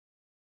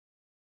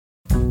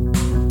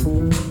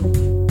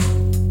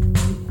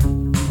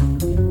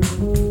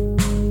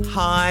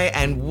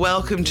and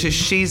welcome to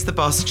She's the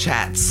Boss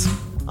Chats.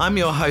 I'm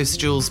your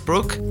host, Jules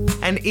Brooke,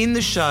 and in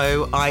the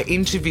show, I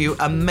interview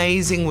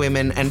amazing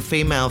women and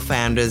female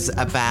founders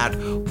about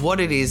what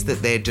it is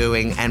that they're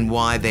doing and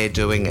why they're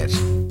doing it.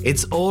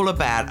 It's all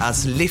about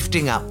us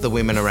lifting up the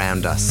women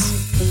around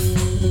us.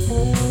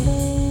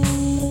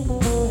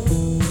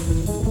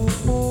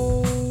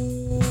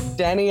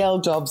 Danielle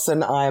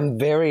Dobson, I am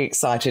very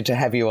excited to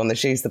have you on the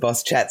She's the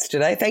Boss Chats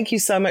today. Thank you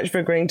so much for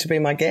agreeing to be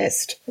my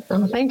guest.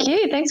 Oh, thank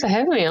you. Thanks for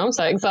having me. I'm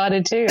so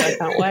excited too. I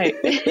can't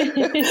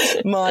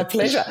wait. My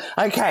pleasure.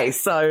 Okay,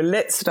 so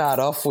let's start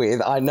off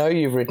with, I know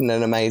you've written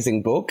an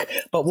amazing book,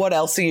 but what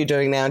else are you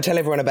doing now? And tell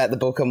everyone about the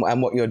book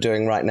and what you're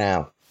doing right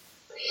now.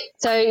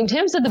 So in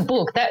terms of the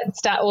book,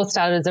 that all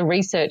started as a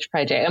research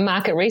project, a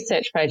market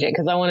research project,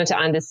 because I wanted to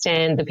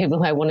understand the people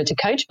who I wanted to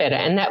coach better.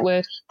 And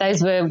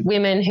those were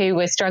women who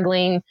were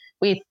struggling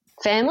with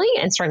family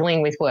and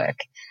struggling with work,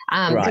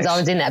 because I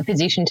was in that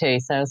position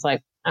too. So I was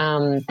like,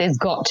 there's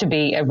got to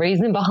be a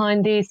reason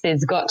behind this.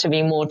 There's got to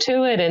be more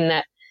to it. And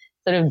that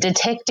sort of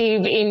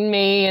detective in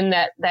me and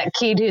that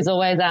kid who's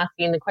always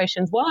asking the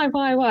questions, why?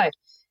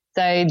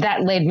 So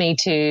that led me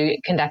to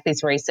conduct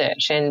this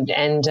research and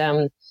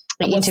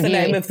what's the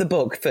name of the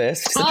book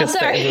first? So just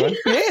sorry. Everyone.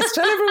 Yes,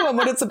 tell everyone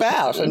what it's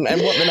about and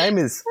what the name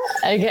is.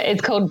 Okay,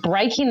 it's called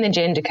Breaking the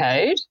Gender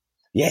Code.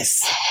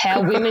 Yes.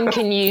 How women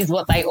can use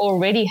what they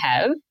already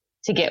have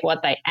to get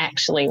what they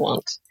actually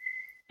want.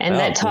 And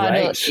that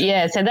title, great.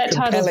 So that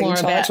title's more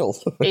title.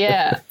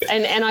 about,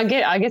 and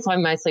I guess I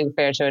mostly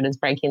refer to it as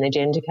Breaking the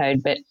Gender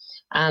Code, but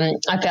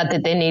I felt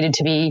that there needed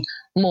to be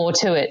more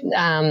to it,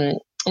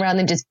 rather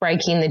than just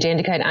breaking the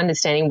gender code,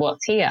 understanding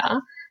what's here.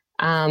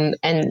 And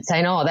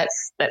saying,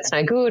 that's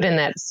no good and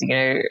that's,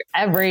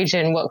 average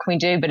and what can we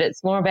do? But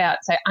it's more about,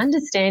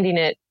 understanding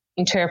it,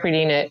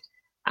 interpreting it,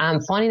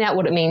 finding out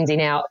what it means in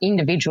our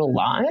individual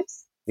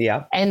lives.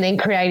 Yeah. And then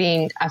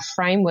creating a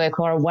framework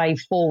or a way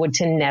forward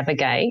to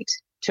navigate,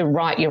 to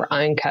write your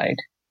own code.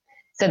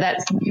 So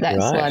that's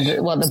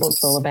right. what the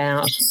book's all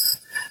about.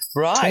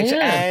 Right.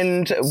 Yeah.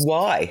 And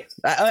why?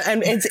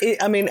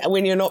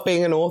 When you're not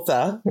being an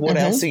author, what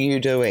else are you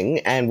doing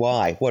and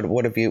why? What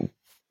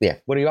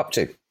are you up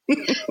to?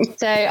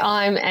 So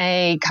I'm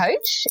a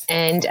coach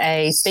and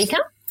a speaker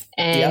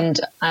and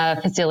a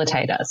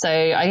facilitator. So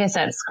I guess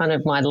that's kind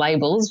of my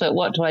labels. But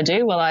what do I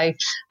do? Well, I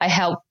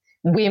help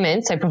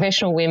women, so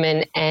professional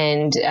women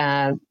and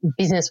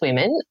business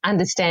women,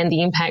 understand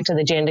the impact of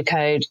the gender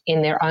code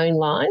in their own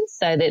lives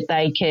so that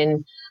they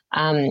can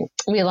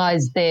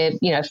realise their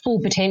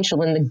full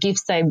potential and the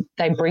gifts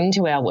they bring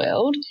to our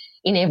world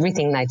in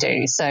everything they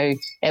do. So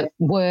at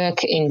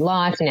work, in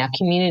life, in our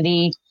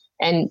community,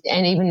 and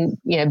even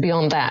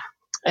beyond that.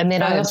 And then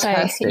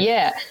Fantastic.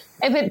 I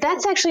also but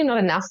that's actually not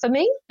enough for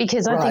me,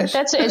 because I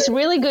think it's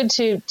really good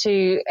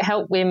to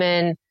help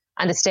women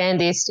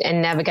understand this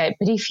and navigate.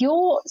 But if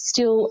you're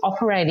still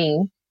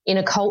operating in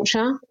a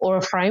culture or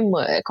a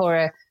framework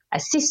or a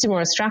system or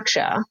a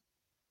structure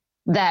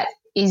that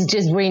is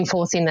just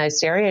reinforcing those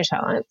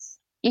stereotypes,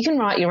 you can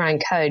write your own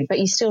code, but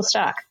you're still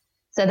stuck.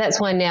 So that's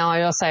why now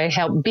I also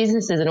help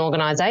businesses and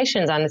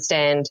organisations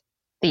understand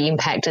the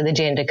impact of the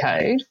gender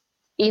code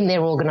in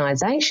their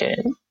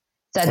organisation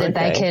so that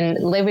they can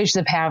leverage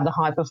the power of the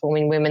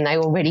high-performing women they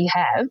already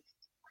have,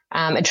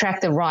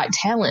 attract the right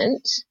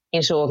talent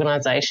into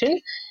organisation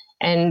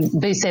and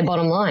boost their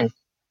bottom line.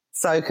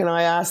 So can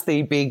I ask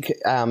the big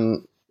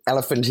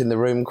elephant in the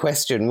room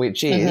question,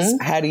 which is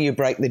how do you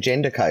break the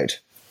gender code?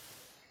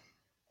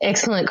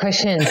 Excellent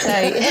question. So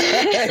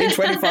in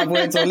 25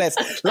 words or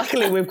less.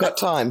 Luckily, we've got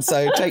time,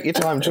 so take your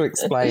time to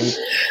explain.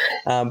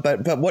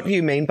 But what do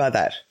you mean by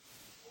that?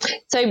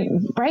 So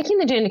breaking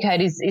the gender code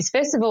is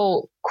first of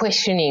all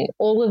questioning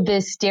all of the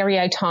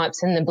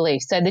stereotypes and the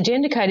beliefs. So the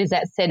gender code is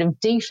that set of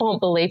default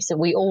beliefs that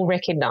we all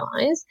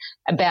recognise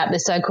about the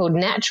so-called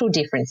natural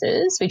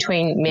differences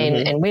between men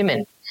and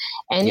women.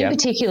 And in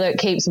particular, it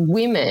keeps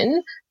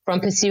women from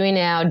pursuing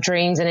our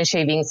dreams and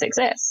achieving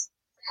success.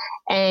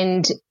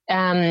 And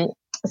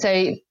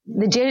so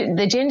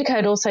the gender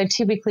code also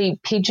typically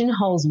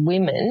pigeonholes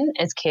women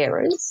as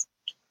carers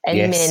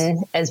and men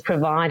as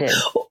providers.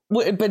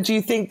 But do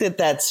you think that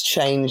that's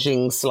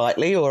changing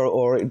slightly,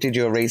 or did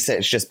your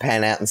research just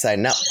pan out and say,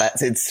 no,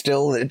 it's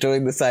still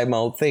doing the same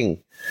old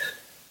thing?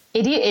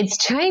 It's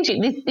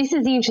changing. This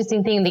is the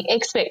interesting thing. The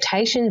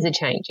expectations are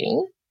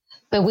changing,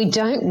 but we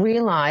don't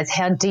realise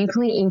how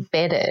deeply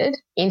embedded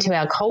into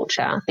our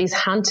culture this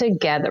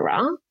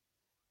hunter-gatherer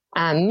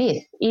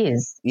myth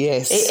is.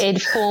 Yes.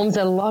 It forms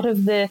a lot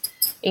of the,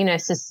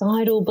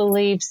 societal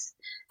beliefs,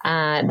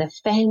 the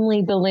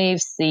family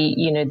beliefs,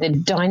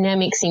 the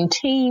dynamics in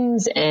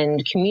teams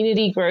and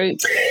community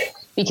groups,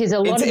 because a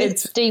lot of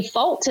it's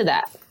default to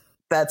that.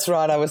 That's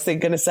right. I was going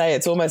to say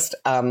it's almost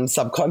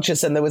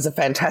subconscious. And there was a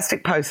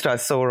fantastic post I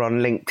saw on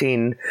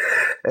LinkedIn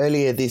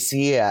earlier this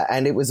year,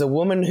 and it was a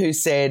woman who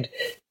said,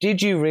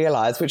 did you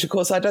realise, which of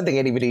course I don't think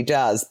anybody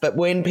does, but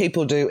when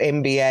people do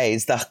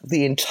MBAs,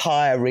 the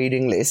entire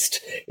reading list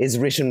is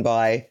written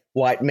by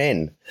white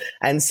men.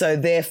 And so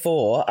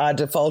therefore our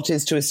default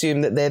is to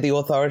assume that they're the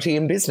authority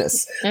in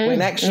business,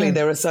 when actually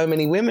there are so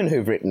many women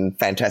who've written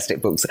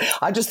fantastic books.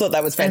 I just thought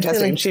that was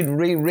fantastic. And she'd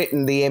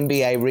rewritten the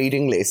MBA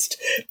reading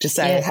list to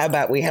say, how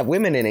about we have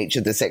women in each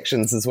of the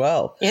sections as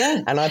well?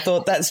 Yeah. And I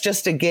thought that's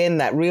just, again,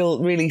 that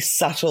really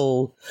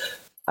subtle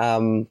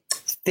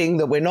thing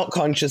that we're not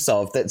conscious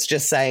of, that's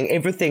just saying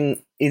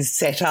everything is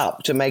set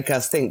up to make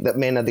us think that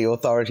men are the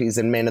authorities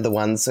and men are the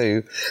ones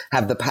who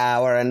have the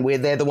power and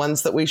they're the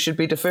ones that we should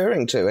be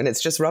deferring to, and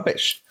it's just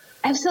rubbish.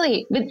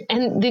 Absolutely.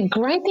 And the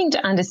great thing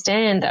to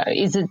understand, though,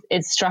 is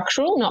it's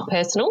structural, not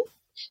personal.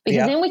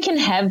 Because then we can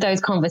have those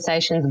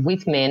conversations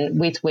with men,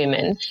 with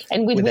women,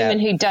 and with women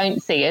who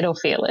don't see it or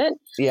feel it.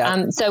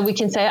 Yeah. So we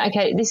can say,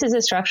 okay, this is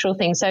a structural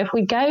thing. So if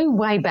we go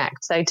way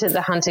back, so to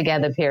the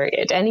hunter-gatherer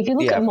period, and if you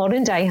look at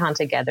modern-day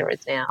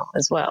hunter-gatherers now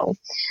as well,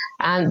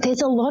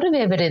 there's a lot of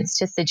evidence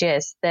to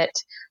suggest that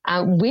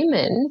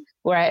women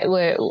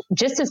were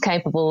just as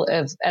capable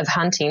of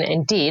hunting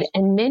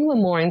and men were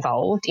more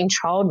involved in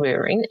child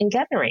rearing and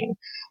gathering.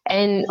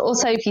 And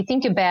also, if you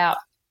think about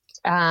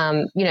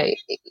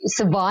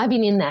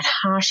surviving in that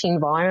harsh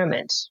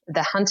environment,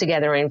 the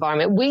hunter-gatherer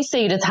environment. We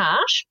see it as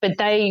harsh, but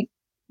they,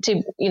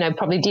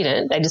 probably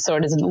didn't. They just saw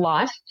it as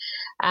life.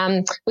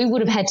 We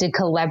would have had to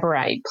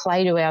collaborate,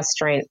 play to our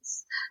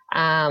strengths,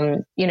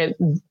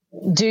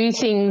 do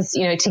things,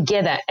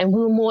 together, and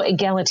we were more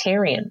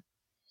egalitarian.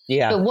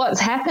 Yeah. But what's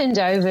happened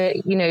over,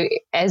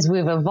 as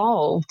we've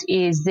evolved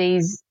is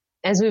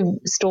as we've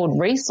stored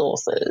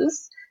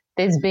resources,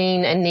 there's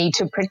been a need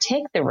to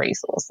protect the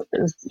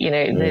resources,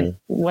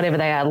 whatever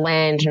they are,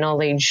 land,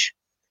 knowledge.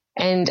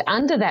 And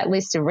under that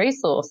list of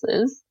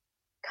resources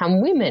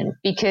come women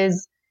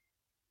because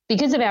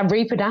of our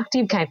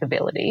reproductive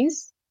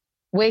capabilities,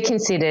 we're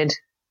considered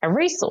a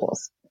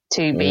resource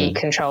to be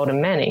controlled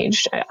and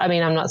managed. I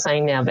mean, I'm not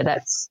saying now, but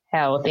that's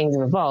how things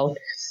have evolved.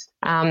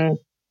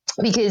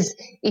 Because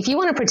if you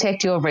want to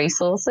protect your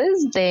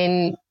resources,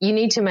 then you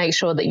need to make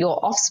sure that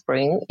your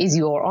offspring is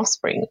your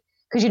offspring.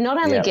 Because you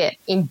not only get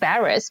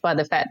embarrassed by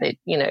the fact that,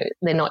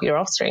 they're not your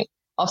offspring,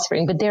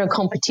 but they're a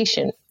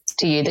competition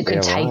to you that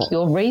could take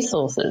your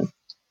resources.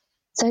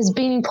 So it's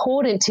been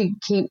important to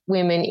keep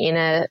women in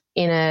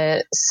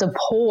a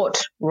support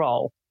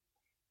role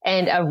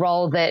and a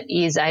role that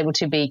is able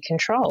to be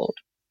controlled.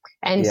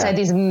 And so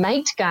this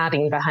mate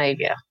guarding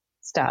behaviour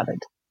started.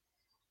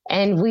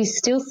 And we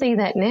still see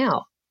that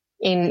now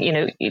in,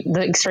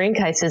 the extreme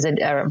cases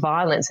are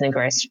violence and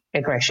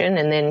aggression,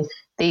 and then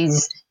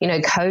these,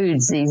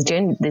 codes,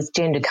 this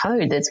gender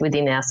code that's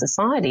within our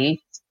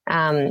society,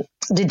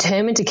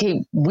 determined to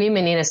keep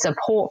women in a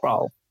support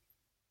role.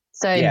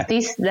 So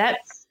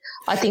that's,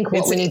 I think,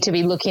 what we need to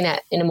be looking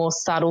at in a more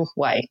subtle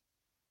way.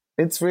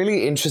 It's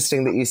really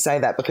interesting that you say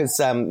that, because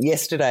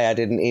yesterday I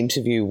did an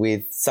interview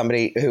with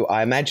somebody who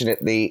I imagine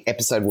the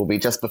episode will be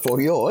just before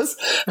yours,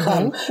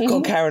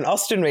 called Karen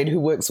Austen-Reid, who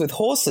works with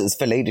horses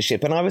for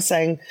leadership. And I was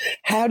saying,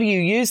 how do you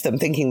use them,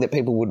 thinking that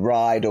people would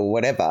ride or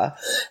whatever?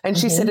 And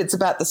she said it's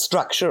about the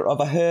structure of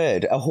a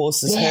herd, a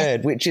horse's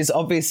herd, which is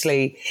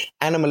obviously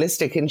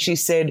animalistic. And she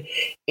said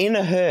in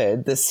a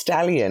herd, the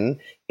stallion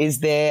is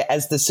there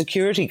as the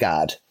security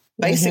guard.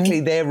 Basically,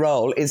 their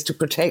role is to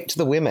protect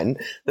the women.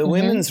 The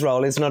women's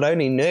role is not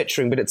only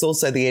nurturing, but it's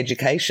also the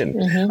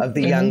education of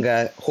the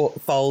younger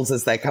foals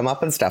as they come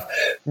up and stuff.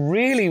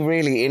 Really,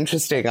 really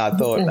interesting, I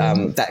thought,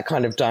 that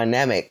kind of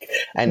dynamic,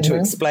 and to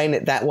explain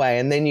it that way.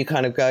 And then you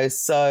kind of go,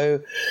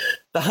 so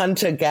the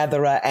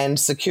hunter-gatherer and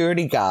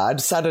security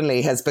guard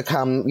suddenly has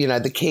become,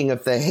 the king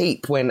of the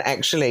heap, when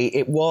actually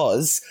it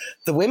was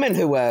the women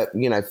who were,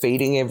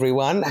 feeding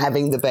everyone,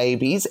 having the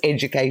babies,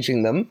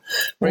 educating them,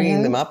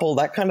 bringing them up, all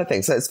that kind of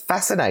thing. So it's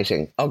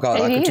fascinating. Oh,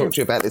 God, I could talk to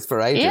you about this for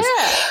ages.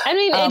 Yeah, I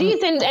mean, it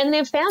is. And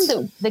they've found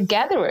that the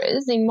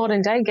gatherers in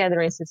modern-day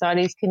gathering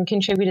societies can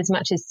contribute as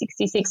much as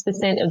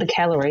 66% of the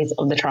calories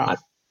of the tribe,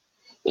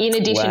 in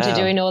addition to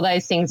doing all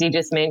those things you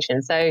just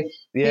mentioned. So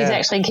he's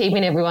actually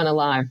keeping everyone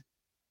alive.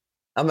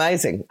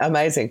 Amazing,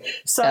 amazing.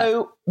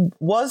 So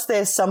was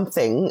there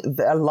something,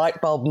 a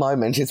light bulb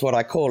moment is what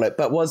I call it,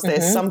 but was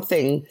there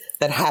something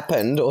that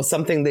happened, or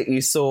something that you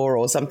saw,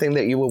 or something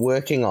that you were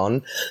working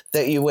on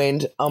that you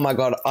went, oh, my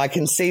God, I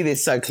can see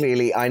this so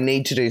clearly, I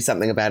need to do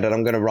something about it,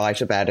 I'm going to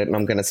write about it, and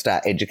I'm going to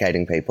start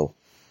educating people?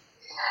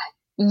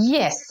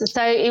 Yes.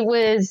 So it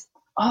was,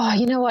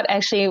 you know what,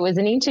 actually it was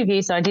an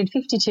interview. So I did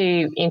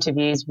 52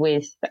 interviews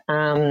with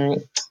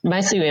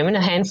mostly women,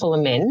 a handful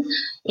of men,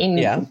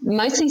 in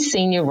mostly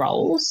senior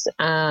roles.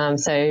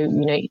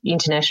 So,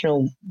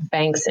 international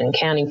banks and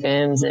accounting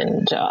firms,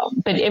 and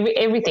but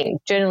everything,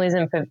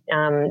 journalism,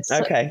 lead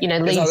scientists.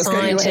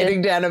 You were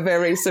heading down a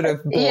very sort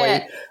of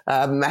boy,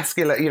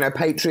 masculine,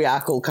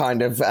 patriarchal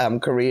kind of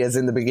careers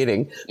in the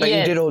beginning, but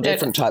you did all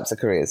different types of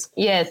careers.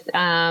 Yes,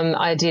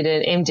 I did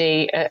an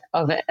MD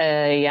of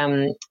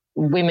a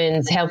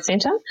women's health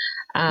centre,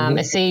 a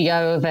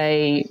CEO of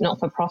a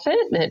not-for-profit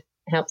that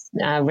helps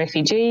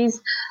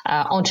refugees,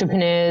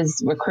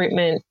 entrepreneurs,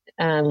 recruitment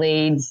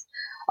leads,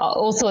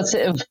 all sorts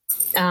of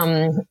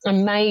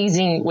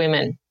amazing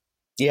women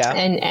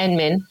and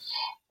men.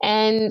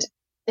 And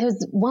there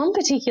was one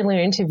particular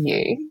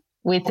interview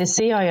with the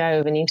CIO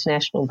of an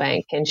international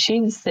bank, and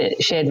she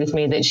shared with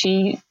me that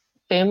she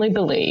firmly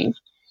believed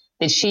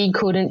that she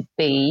couldn't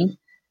do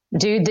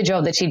the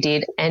job that she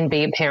did and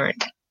be a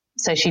parent.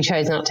 So she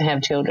chose not to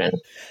have children.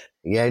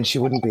 Yeah, and she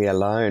wouldn't be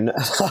alone.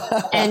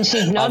 And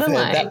she's not alone.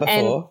 I've heard that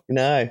before.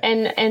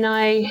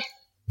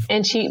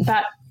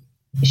 But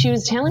she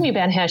was telling me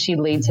about how she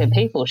leads her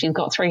people. She's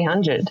got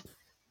 300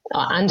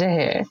 under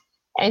her,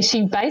 and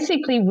she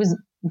basically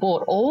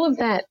bought all of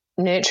that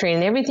nurturing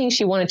and everything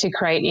she wanted to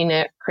create in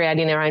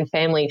her own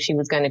family if she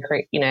was going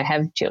to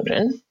have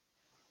children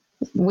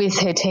with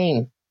her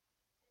team.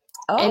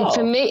 Oh.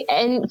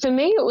 And for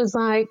me it was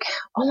like,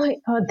 oh my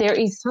God, there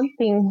is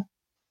something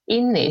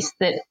in this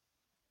that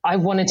I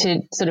wanted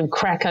to sort of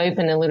crack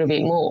open a little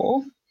bit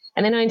more.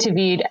 And then I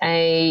interviewed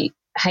a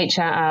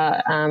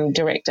HR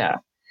director.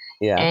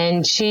 Yeah.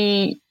 And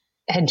she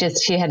had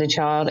a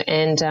child,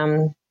 and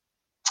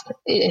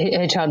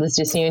her child was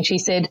just new, and she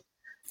said,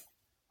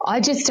 I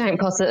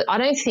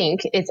don't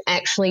think it's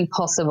actually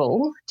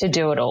possible to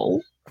do it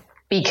all,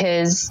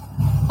 because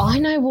I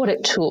know what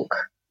it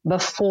took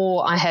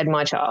before I had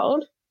my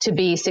child to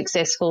be a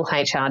successful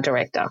HR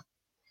director.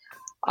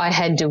 I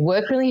had to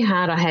work really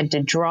hard. I had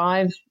to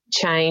drive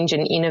change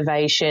and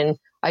innovation.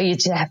 I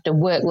used to have to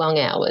work long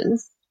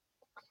hours.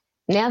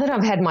 Now that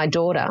I've had my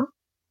daughter,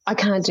 I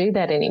can't do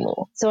that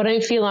anymore. So I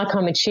don't feel like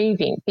I'm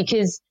achieving,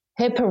 because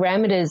her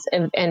parameters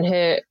and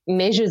her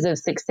measures of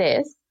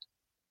success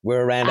were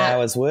around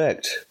hours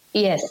worked.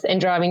 Yes, and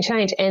driving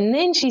change. And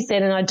then she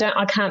said, and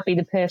I can't be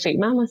the perfect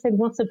mum. I said,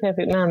 what's the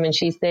perfect mum? And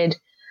she said,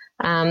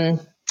 a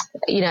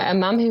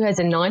mum who has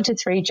a 9 to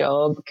 3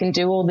 job, can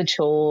do all the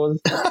chores,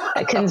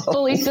 can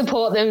fully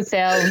support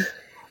themselves,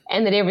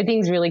 and that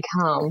everything's really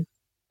calm.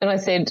 And I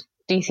said,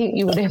 do you think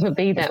you would ever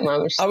be that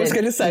mum? I was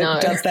going to say, no.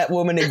 Does that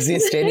woman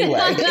exist anyway?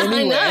 I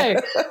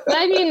know.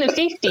 Maybe in the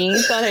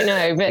 50s, I don't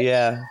know. But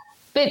yeah.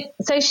 But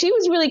so she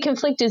was really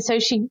conflicted. So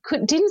she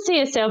didn't see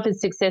herself as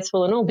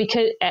successful at all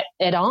because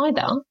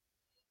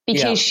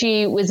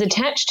she was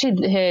attached to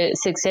her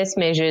success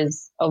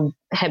measures of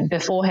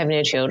before having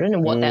her children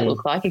and what that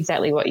looked like,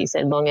 exactly what you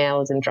said, long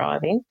hours and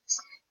driving.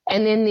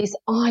 And then this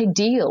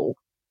ideal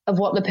of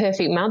what the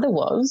perfect mother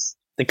was.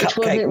 The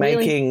cupcake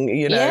making,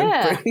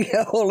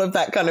 all of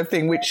that kind of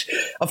thing, which,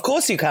 of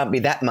course, you can't be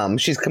that mum.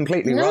 She's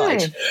completely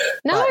right.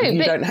 No, but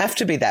you don't have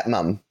to be that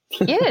mum.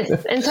 Yes.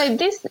 And so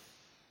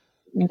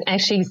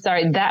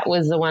that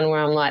was the one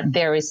where I'm like,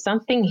 there is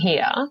something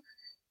here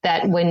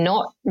that we're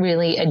not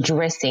really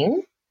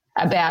addressing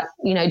about,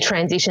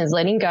 transitions,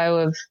 letting go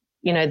of,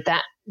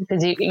 that,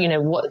 because,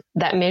 what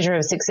that measure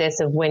of success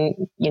of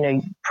when,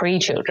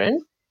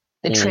 pre-children,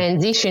 the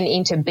transition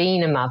into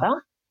being a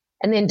mother,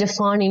 and then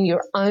defining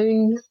your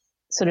own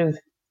sort of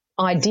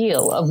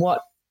ideal of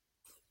what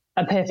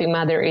a perfect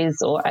mother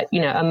is, or,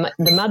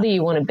 the mother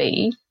you want to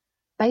be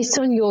based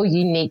on your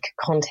unique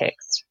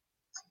context.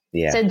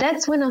 Yeah. So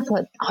that's when I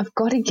thought, I've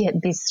got to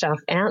get this stuff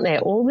out there,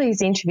 all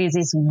these interviews,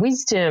 this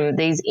wisdom,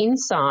 these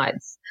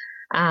insights,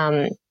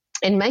 and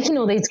making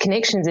all these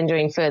connections and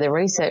doing further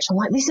research. I'm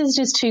like, this is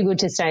just too good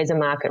to stay as a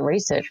market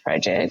research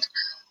project.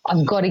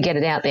 I've got to get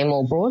it out there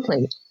more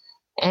broadly.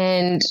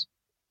 And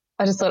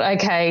I just thought,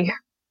 okay,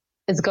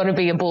 it's got to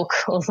be a book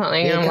or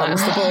something. Here and I'm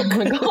comes like,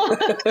 the book.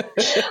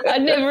 Oh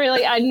my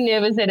God. I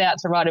never set out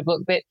to write a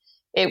book, but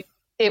it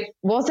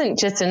wasn't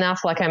just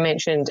enough, like I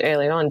mentioned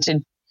early on,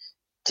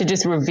 to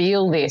just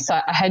reveal this.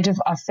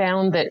 I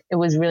found that it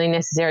was really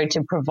necessary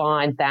to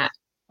provide that,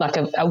 like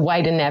a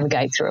way to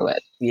navigate through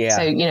it. Yeah.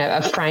 So,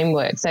 a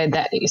framework. So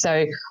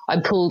I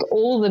pulled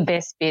all the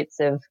best bits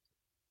of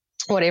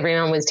what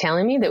everyone was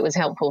telling me that was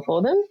helpful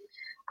for them.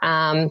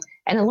 And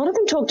a lot of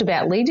them talked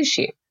about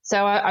leadership.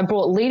 So I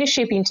brought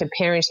leadership into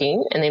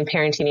parenting and then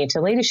parenting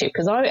into leadership,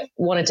 because I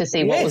wanted to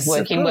see what was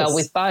working well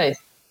with both.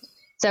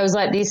 So it was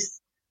like this.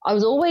 I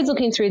was always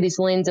looking through this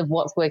lens of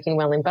what's working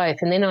well in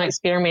both. And then I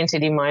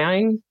experimented in my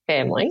own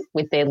family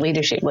with their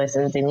leadership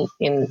lessons in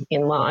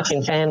life,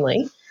 in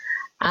family,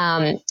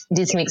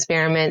 did some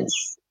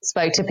experiments,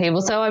 spoke to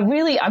people. So I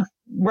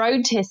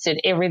road tested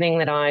everything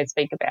that I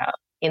speak about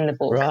in the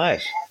book. Right.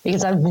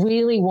 Because I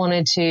really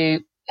wanted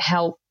to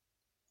help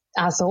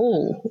us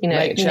all,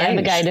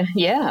 navigate.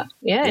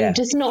 And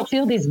just not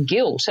feel this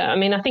guilt. I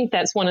mean, I think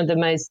that's one of the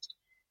most,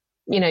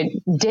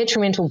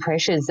 detrimental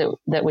pressures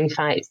that we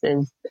face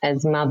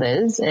as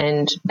mothers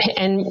and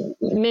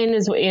men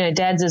as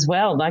dads as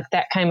well. Like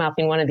that came up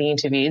in one of the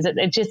interviews.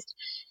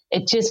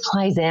 It just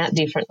plays out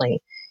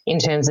differently in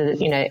terms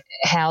of,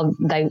 how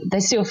they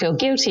still feel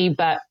guilty,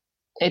 but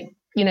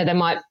they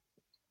might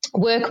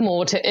work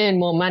more to earn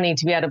more money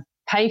to be able to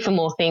pay for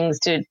more things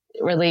to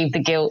relieve the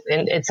guilt.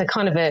 And it's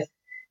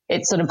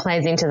it sort of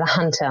plays into the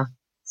hunter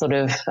sort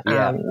of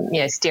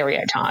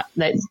stereotype.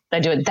 They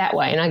do it that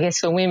way. And I guess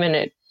for women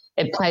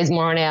it plays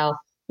more on our,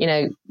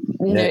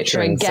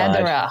 nurturing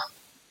gatherer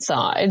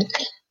side.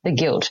 the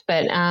guilt.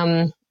 But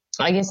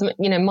I guess,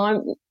 my,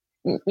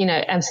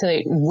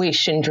 absolute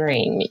wish and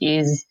dream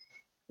is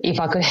if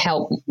I could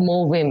help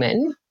more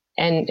women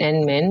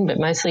and men, but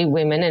mostly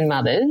women and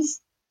mothers,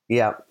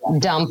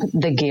 dump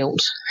the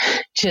guilt,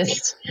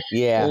 just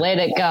let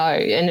it go,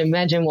 and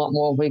imagine what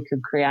more we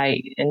could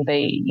create and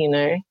be,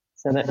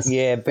 So that's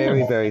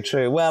very, very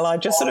true. Well, I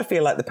just sort of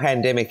feel like the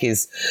pandemic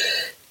is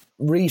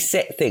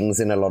reset things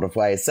in a lot of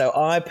ways. So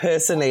I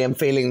personally am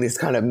feeling this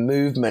kind of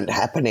movement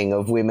happening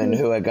of women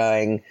who are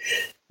going,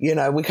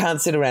 we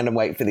can't sit around and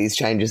wait for these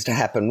changes to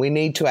happen. We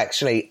need to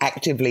actually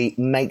actively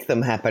make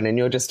them happen. And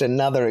you're just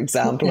another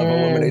example of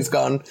a woman who's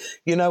gone,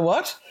 you know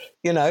what?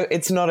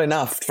 It's not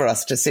enough for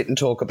us to sit and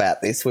talk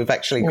about this. We've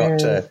actually got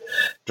to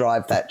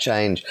drive that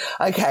change.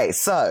 Okay,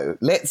 so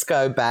let's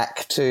go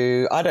back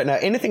to, I don't know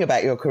anything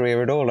about your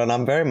career at all, and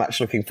I'm very much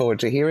looking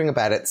forward to hearing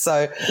about it.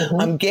 So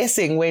I'm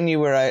guessing when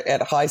you were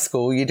at high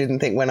school, you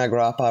didn't think, when I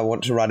grow up, I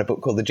want to write a book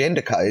called The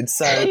Gender Code.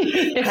 So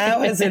how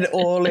has it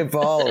all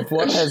evolved?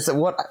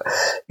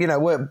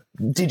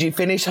 Did you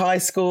finish high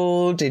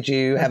school? Did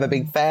you have a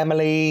big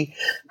family?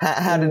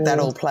 How did that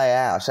all play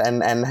out?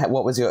 And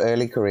what was your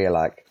early career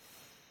like?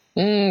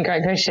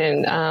 Great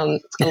question. I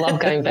love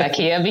going back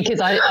here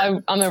because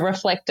I'm a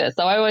reflector.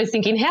 So I always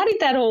thinking, how did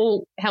that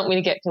all help me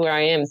to get to where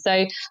I am? So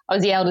I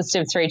was the eldest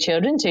of 3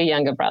 children, 2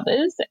 younger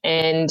brothers,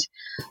 and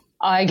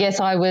I guess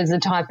I was the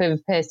type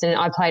of person,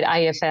 I played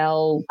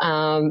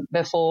AFL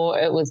before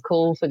it was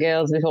cool for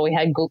girls, before we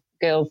had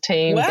girls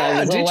teams.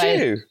 Wow,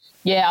 you?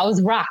 Yeah, I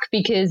was ruck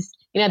because,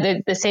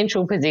 the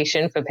central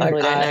position for people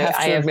who don't know have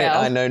AFL. To admit,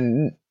 I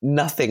know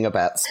nothing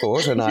about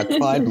sport and I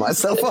pride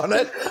myself on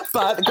it.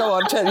 But go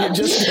on,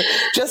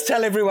 just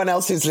tell everyone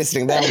else who's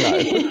listening, they'll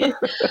know.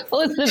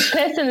 Well, it's the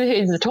person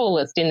who's the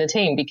tallest in the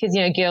team because,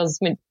 girls,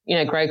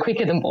 grow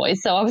quicker than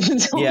boys. So I was the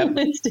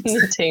tallest in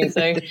the team.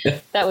 So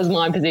that was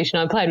my position.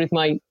 I played with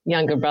my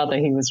younger brother.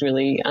 He was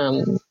really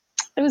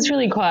it was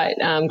really quite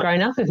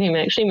grown up of him,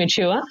 actually,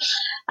 mature.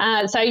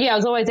 I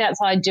was always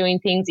outside doing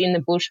things in the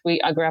bush.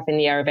 I grew up in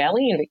the Yarra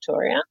Valley in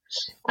Victoria,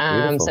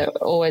 so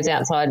always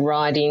outside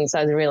riding. So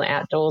I was a real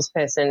outdoors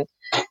person.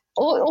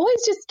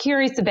 Always just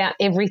curious about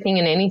everything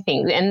and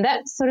anything. And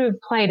that sort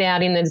of played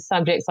out in the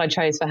subjects I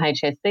chose for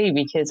HSC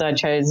because I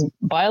chose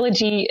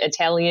biology,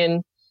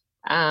 Italian,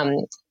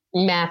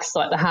 maths,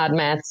 like the hard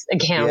maths,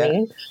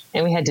 accounting,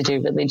 and we had to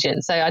do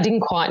religion. So I didn't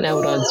quite know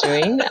what I was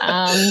doing.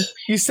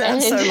 You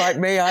sound so like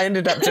me. I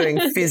ended up doing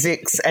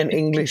physics and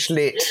English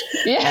lit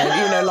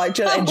and,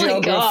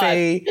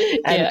 geography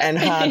and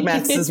hard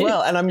maths as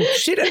well. And I'm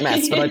shit at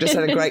maths, but I just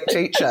had a great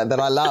teacher that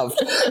I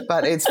loved.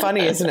 But it's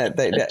funny, isn't it?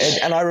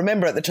 And I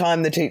remember at the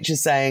time the teacher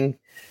saying,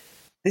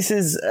 this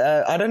is,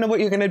 I don't know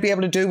what you're going to be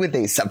able to do with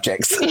these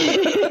subjects.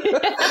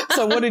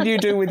 So what did you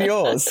do with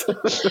yours?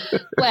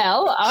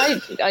 Well,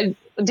 I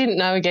didn't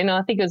know again.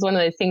 I think it was one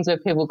of those things where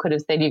people could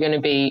have said, you're going to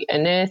be a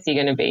nurse, you're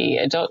going to be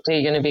a doctor,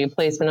 you're going to be a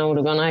policeman. I would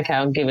have gone, okay,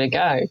 I'll give it a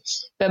go.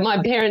 But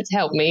my parents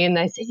helped me and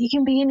they said, you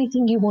can be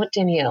anything you want,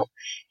 Danielle,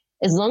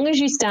 as long as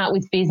you start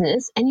with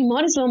business, and you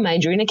might as well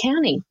major in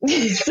accounting.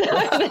 So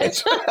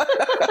that's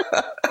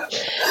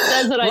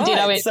what I did.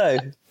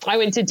 I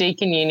went to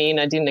Deakin Uni and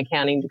I did an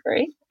accounting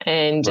degree.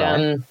 And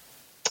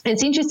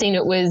it's interesting,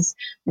 it was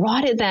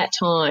right at that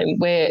time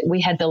where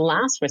we had the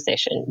last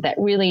recession, that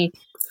really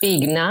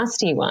big,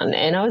 nasty one.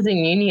 And I was in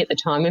uni at the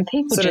time and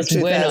people sort just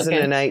of were not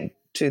 2008,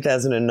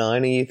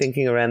 2009, are you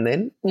thinking around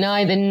then?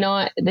 No, the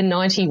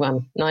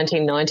 91,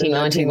 1990,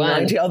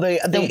 91. Oh,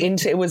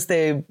 it was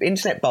the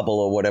internet bubble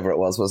or whatever it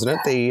was, wasn't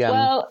it?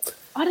 Well,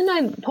 I don't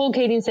know. Paul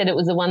Keating said it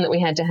was the one that we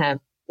had to have.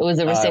 It was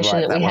a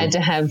recession that we had to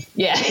have.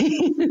 Yeah,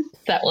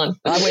 that one.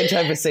 I went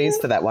overseas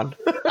for that one.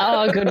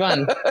 Oh, good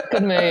one.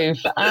 Good move.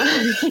 So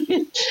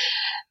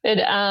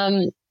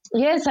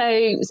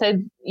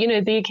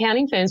the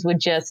accounting firms were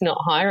just not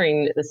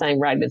hiring at the same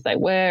rate as they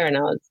were, and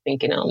I was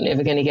thinking, I'm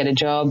never going to get a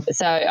job.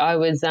 So I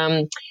was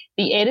the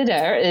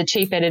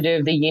chief editor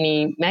of the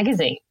uni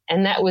magazine,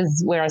 and that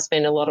was where I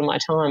spent a lot of my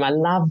time. I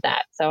loved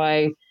that. So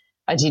I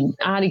did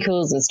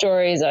articles and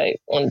stories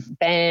on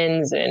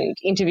bands and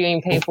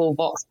interviewing people,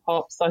 vox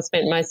pops.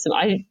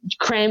 I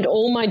crammed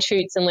all my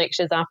toots and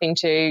lectures up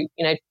into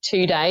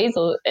 2 days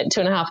or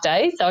 2.5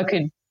 days, so I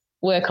could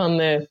work on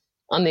the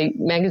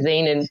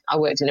magazine, and I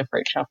worked in a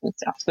fruit shop and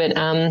stuff. But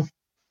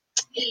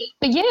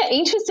yeah,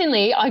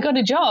 interestingly, I got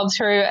a job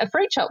through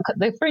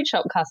the fruit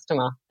shop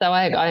customer. So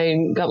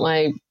I got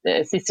my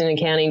assistant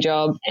accounting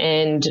job,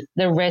 and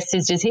the rest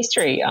is just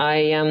history.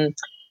 I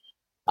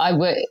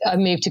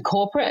moved to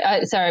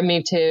I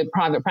moved to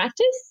private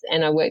practice,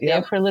 and I worked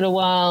there for a little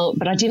while,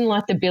 but I didn't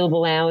like the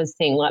billable hours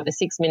thing, like the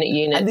 6-minute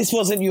unit. And this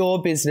wasn't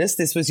your business.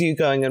 This was you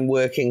going and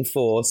working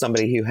for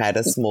somebody who had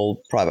a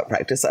small private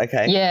practice.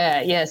 Okay.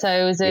 Yeah. So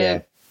it was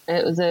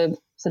a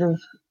sort of,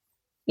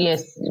 a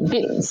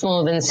bit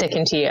smaller than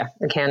second tier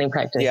accounting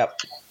practice. Yep.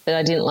 But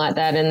I didn't like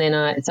that. And then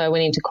I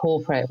went into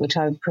corporate, which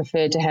I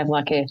preferred to have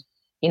like a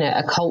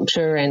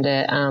culture and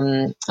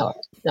I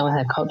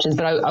had cultures,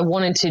 but I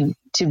wanted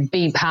to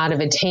be part of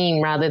a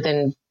team rather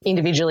than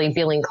individually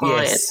billing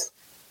clients.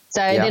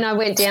 So then I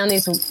went down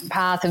this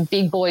path of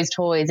big boys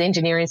toys,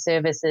 engineering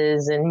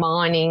services and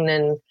mining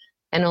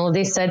and all of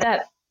this. So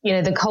that,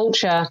 the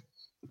culture,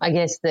 I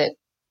guess, that,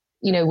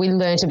 we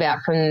learnt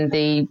about from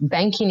the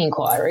banking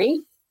inquiry,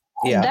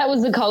 that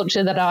was the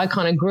culture that I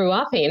kind of grew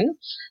up in.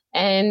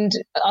 And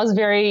I was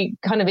very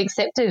kind of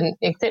accepting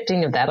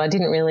of that. I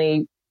didn't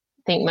really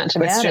think much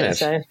about it.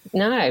 So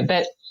no,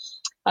 but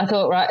I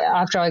thought right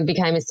after I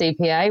became a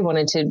CPA, I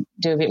wanted to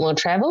do a bit more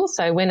travel.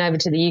 So I went over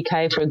to the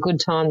UK for a good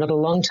time, not a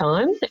long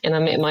time, and I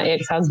met my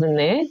ex-husband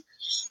there.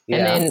 Yeah.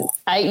 And then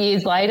 8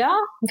 years later,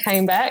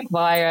 came back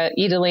via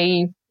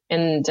Italy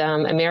and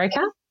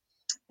America.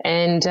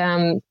 And,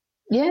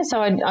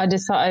 so I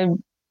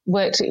decided –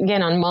 worked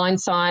again on mine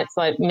sites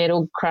like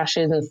metal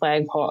crushers and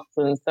slag pots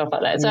and stuff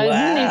like that. So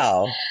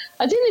I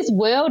was in this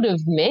world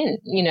of men,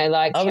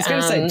 like I was going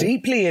to say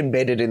deeply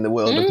embedded in the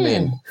world of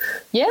men.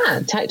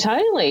 Yeah,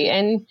 totally.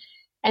 And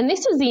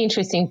this was the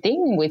interesting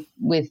thing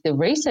with the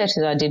research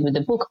that I did with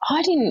the book.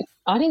 I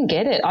didn't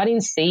get it. I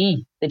didn't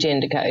see the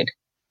gender code.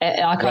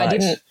 I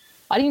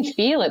didn't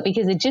feel it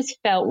because it just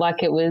felt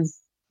like it was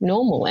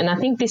normal. And I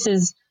think this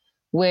is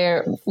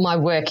where my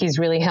work is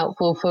really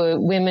helpful for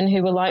women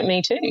who were like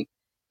me too,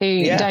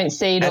 who don't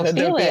see it or feel it.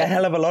 There'll be a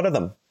hell of a lot of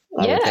them,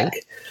 I would think.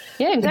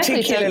 Yeah, exactly.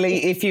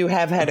 Particularly if you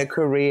have had a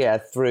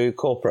career through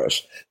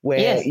corporate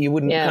where you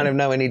wouldn't kind of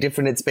know any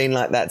different. It's been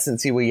like that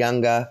since you were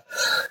younger.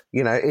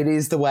 It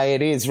is the way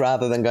it is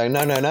rather than going,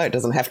 no, it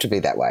doesn't have to be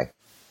that way.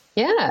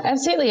 Yeah,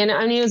 absolutely. And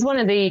I mean, it was one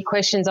of the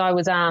questions I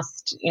was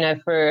asked,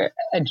 for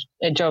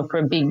a job for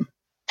it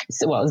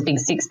was Big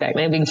Six back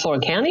then, Big Four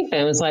accounting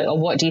firm. It was like,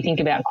 what do you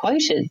think about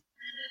quotas?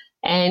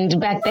 And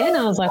back then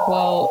I was like,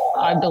 well,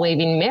 I believe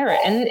in merit.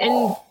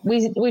 And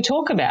we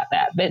talk about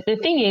that. But the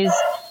thing is,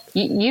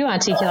 you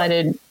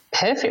articulated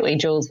perfectly,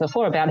 Jules,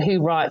 before about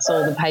who writes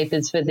all the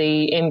papers for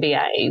the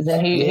MBAs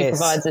and who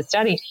provides the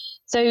study.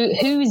 So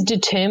who is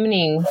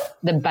determining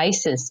the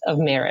basis of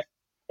merit?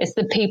 It's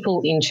the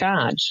people in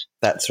charge.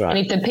 That's right.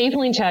 And if the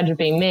people in charge have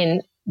been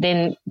men,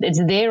 then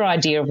it's their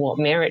idea of what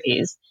merit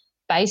is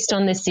based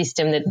on the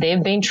system that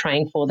they've been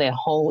trained for their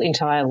whole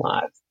entire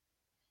lives.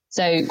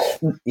 So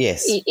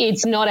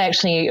it's not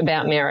actually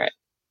about merit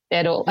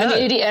at all. No.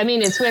 I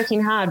mean, it's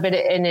working hard, but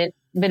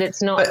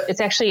it's not.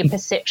 It's actually a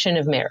perception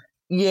of merit.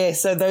 Yeah,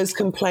 so those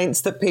complaints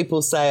that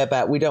people say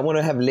about we don't want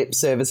to have lip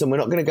service and we're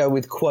not going to go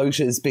with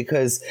quotas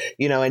because,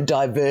 and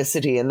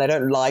diversity, and they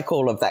don't like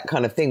all of that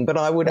kind of thing. But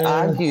I would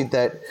argue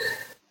that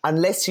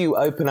unless you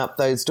open up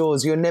those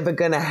doors, you're never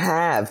going to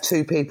have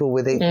two people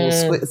with equal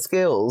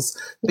skills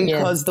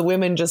because the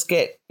women just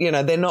get,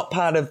 they're not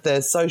part of the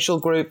social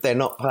group. They're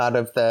not part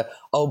of the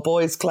old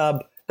boys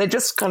club. They're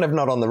just kind of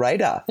not on the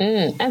radar.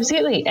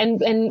 Absolutely.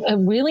 And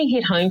it really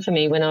hit home for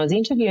me when I was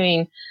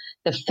interviewing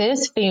the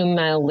first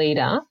female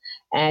leader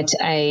at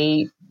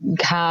a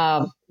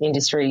car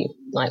industry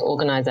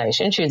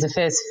organisation. She was the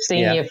first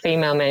senior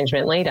female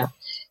management leader.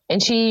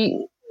 And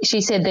she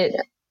said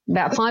that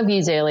about 5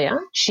 years earlier,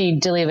 she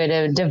delivered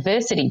a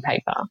diversity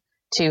paper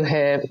to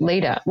her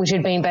leader, which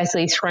had been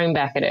basically thrown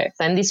back at her.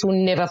 And this will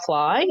never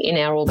fly in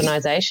our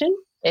organisation.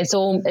 It's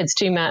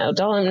too male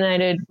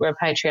dominated. We're a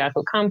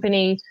patriarchal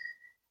company.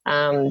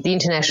 The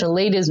international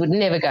leaders would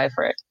never go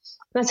for it.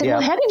 And I said,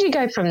 well, how did you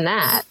go from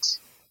that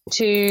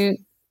to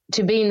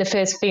being the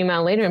first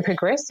female leader and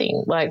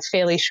progressing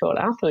fairly short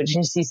afterwards?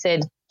 And she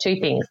said two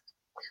things.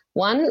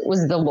 One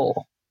was the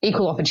law,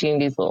 equal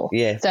opportunities law.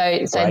 Yeah. So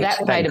that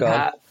played a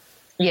part.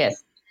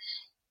 Yes.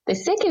 The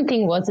second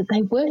thing was that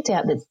they worked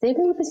out that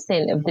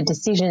 70% of the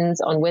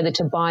decisions on whether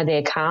to buy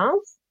their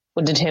cars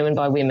were determined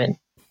by women.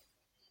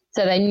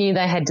 So they knew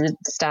they had to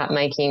start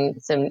making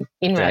some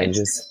inroads.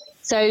 Changes.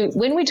 So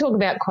when we talk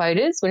about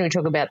quotas, when we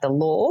talk about the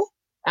law,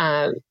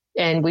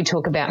 and we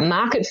talk about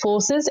market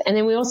forces, and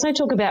then we also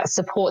talk about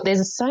support,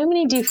 there's so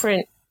many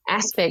different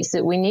aspects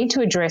that we need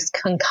to address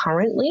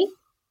concurrently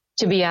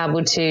to be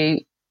able to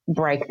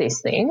break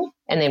this thing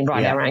and then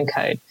write our own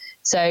code.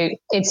 So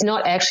it's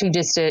not actually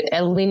just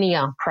a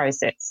linear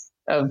process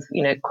of,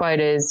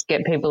 quotas,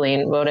 get people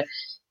in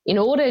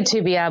order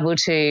to be able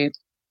to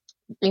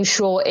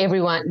ensure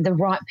the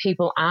right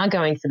people are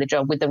going for the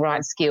job with the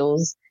right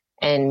skills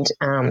and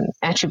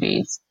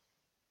attributes.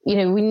 We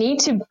need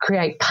to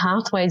create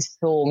pathways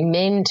for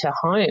men to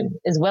home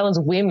as well as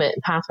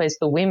pathways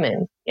for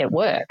women at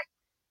work,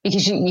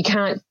 because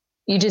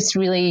you just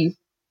really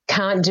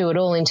can't do it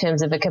all in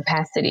terms of a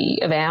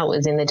capacity of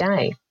hours in the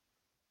day.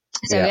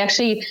 So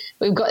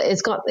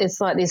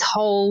it's like this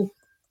whole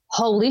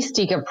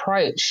holistic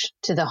approach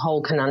to the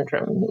whole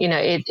conundrum.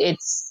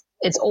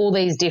 It's all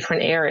these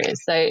different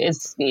areas. So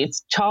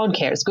it's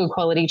childcare, it's good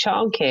quality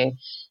childcare.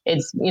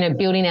 It's,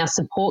 building our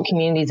support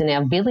communities in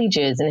our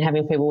villages and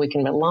having people we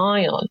can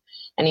rely on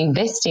and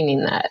investing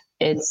in that.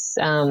 It's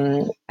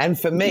and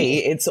for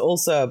me, it's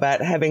also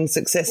about having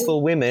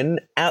successful women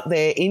out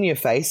there in your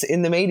face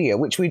in the media,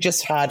 which we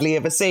just hardly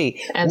ever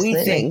see. Absolutely.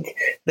 We think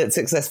that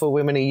successful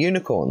women are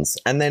unicorns,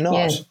 and they're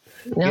not. Yeah.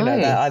 No,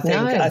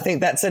 I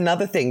think that's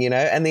another thing,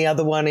 and the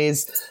other one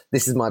is,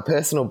 this is my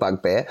personal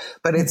bugbear,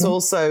 but it's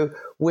also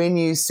when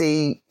you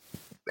see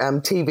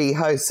TV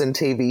hosts and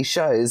TV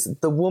shows,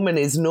 the woman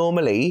is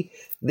normally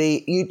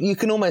you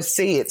can almost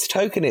see it's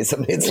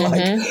tokenism. It's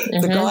like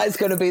the guy's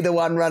going to be the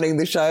one running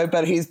the show,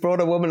 but he's brought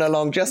a woman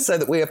along just so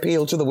that we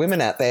appeal to the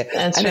women out there.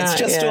 That's and right, it's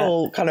just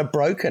all kind of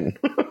broken.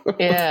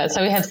 Yeah,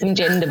 so we have some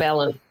gender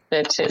balance,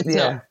 but it's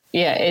not.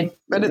 Yeah,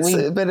 but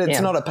it's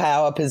not a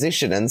power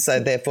position, and so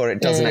therefore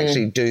it doesn't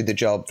actually do the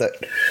job that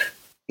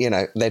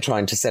they're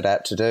trying to set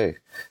out to do.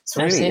 It's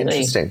really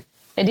interesting.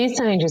 It is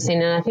so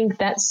interesting, and I think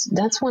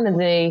that's one of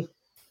the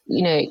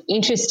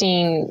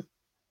interesting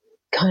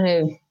kind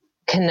of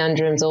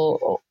conundrums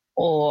or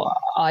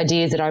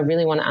ideas that I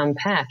really want to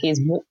unpack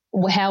is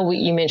how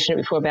you mentioned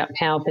it before about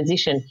power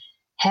position,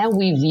 how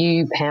we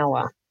view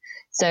power.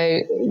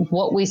 So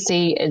what we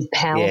see as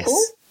powerful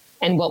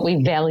and what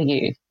we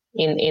value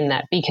in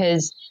that,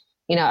 because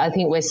I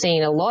think we're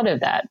seeing a lot of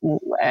that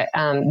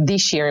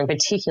this year in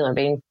particular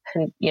being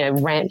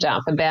ramped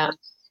up about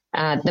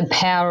the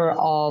power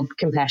of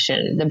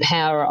compassion, the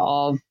power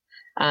of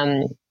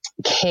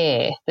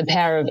care, the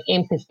power of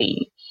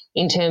empathy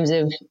in terms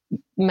of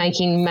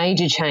making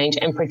major change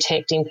and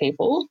protecting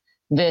people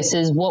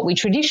versus what we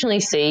traditionally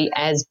see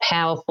as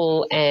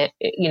powerful and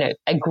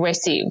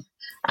aggressive,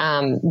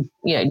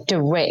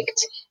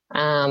 direct,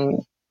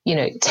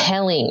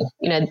 telling.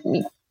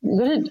 We've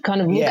got to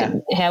kind of look at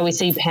how we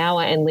see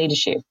power and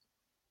leadership.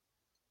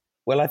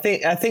 Well, I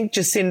think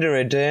Jacinda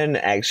Ardern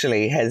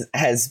actually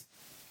has.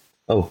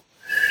 Oh,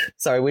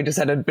 sorry, we just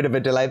had a bit of a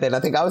delay then.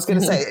 I think I was going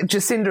to say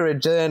Jacinda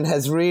Ardern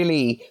has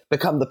really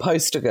become the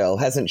poster girl,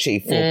 hasn't she,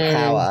 for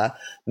power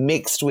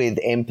mixed with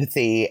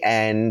empathy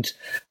and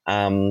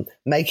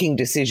making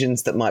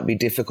decisions that might be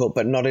difficult,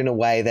 but not in a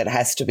way that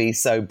has to be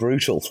so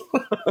brutal.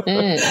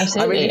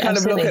 Absolutely. I mean, you kind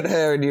of look at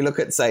her and you look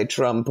at, say,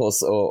 Trump or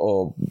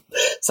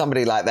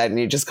somebody like that, and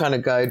you just kind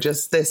of go,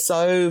 they're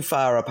so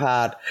far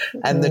apart.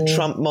 And the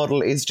Trump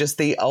model is just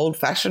the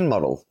old-fashioned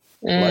model.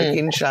 Bloke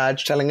in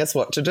charge telling us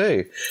what to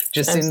do.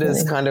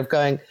 Jacinda's kind of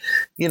going,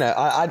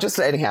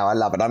 anyhow, I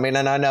love it. I mean,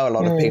 and I know a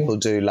lot of people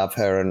do love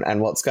her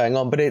and what's going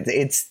on, but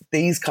it's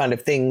these kind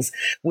of things.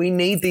 We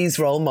need these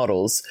role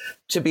models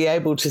to be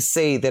able to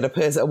see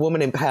that a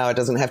woman in power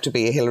doesn't have to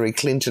be a Hillary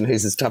Clinton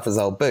who's as tough as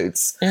old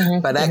boots,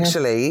 but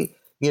actually,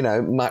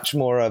 much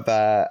more of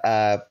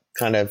a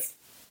kind of,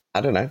 I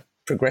don't know,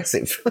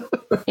 progressive.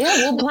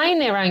 Playing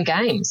their own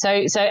game. So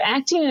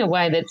acting in a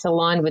way that's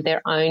aligned with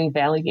their own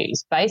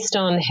values based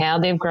on how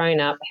they've grown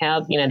up,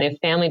 how, their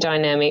family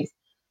dynamics,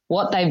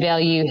 what they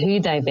value, who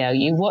they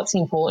value, what's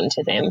important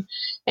to them.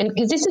 And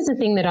because this is the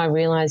thing that I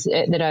realized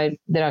that I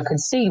could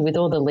see with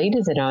all the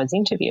leaders that I was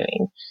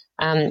interviewing,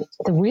 the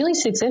really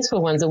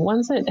successful ones are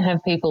ones that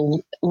have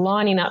people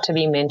lining up to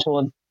be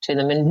mentored to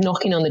them and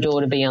knocking on the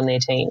door to be on their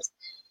teams.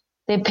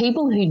 They're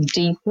people who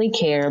deeply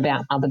care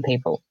about other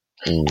people.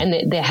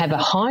 And they have a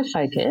high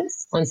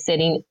focus on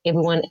setting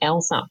everyone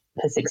else up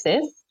for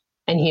success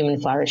and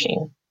human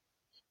flourishing.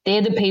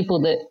 They're the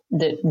people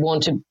that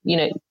want to,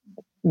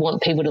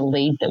 want people to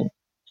lead them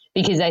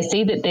because they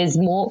see that there's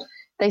more.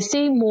 They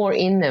see more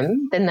in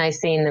them than they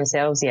see in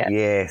themselves yet.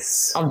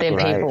 Yes, of their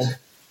people,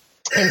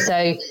 and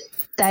so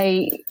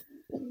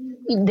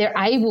they're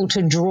able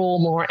to draw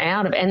more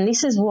out of. And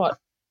this is what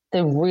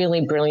the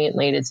really brilliant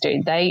leaders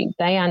do.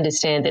 They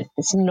understand that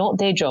it's not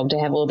their job to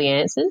have all the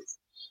answers.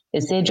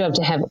 It's their job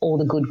to have all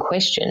the good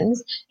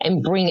questions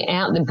and bring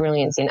out the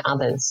brilliance in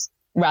others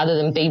rather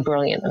than be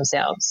brilliant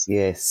themselves.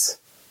 Yes.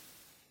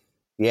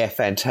 Yeah,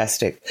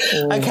 fantastic.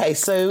 Okay,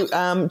 so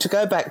to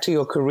go back to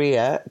your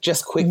career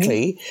just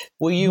quickly,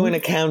 were you an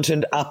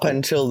accountant up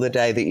until the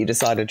day that you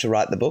decided to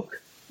write the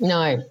book?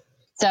 No.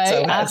 So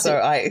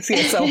I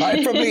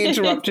probably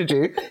interrupted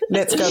you.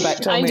 Let's go back.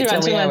 Tell me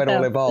how it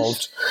all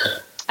evolved.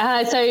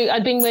 So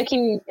I'd been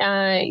working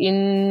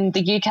in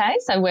the UK,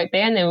 so I worked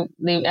there, and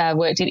then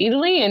worked in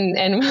Italy,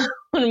 and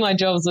one of my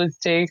jobs was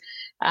to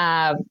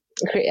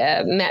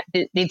map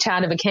the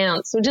chart of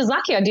accounts, which is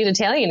lucky I did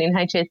Italian in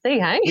HSC,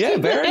 hey? Yeah,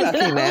 very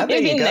lucky now.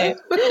 There you go.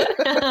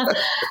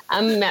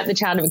 Mapped the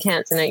chart of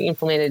accounts, and I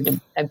implemented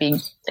a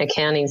big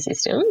accounting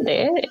system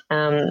there.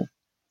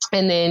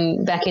 And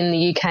then back in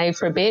the UK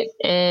for a bit,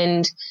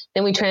 and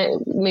then we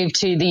moved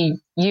to the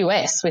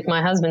US with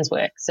my husband's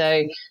work.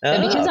 So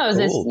because I was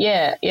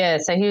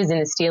so he was in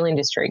the steel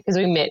industry because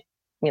we met,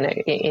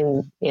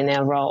 in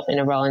a role in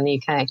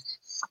the UK,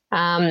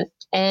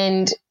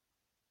 and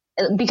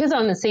because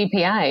I'm a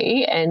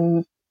CPA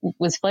and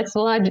was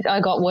flexible, I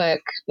got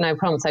work no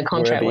problem. So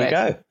contract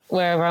work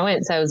wherever I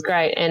went, so it was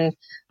great. And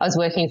I was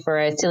working for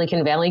a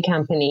Silicon Valley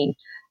company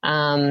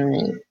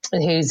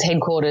whose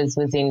headquarters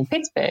was in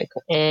Pittsburgh,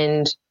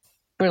 and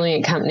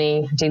brilliant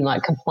company, did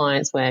like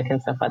compliance work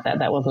and stuff like that.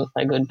 That wasn't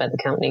so good, but the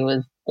company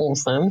was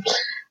awesome.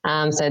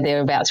 So they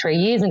were about 3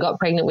 years and got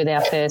pregnant with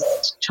our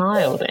first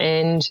child.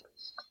 And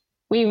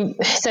we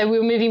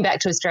were moving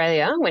back to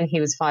Australia when he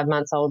was 5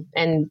 months old,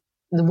 and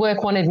the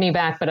work wanted me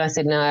back, but I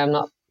said, no, I'm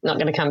not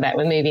going to come back.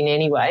 We're moving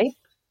anyway.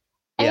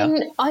 Yeah.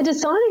 And I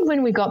decided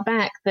when we got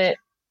back that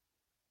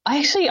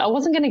I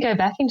wasn't going to go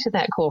back into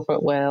that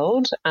corporate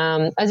world.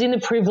 I was in the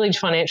privileged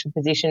financial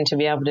position to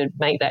be able to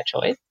make that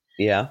choice.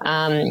 Yeah.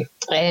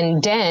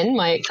 And Dan,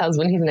 my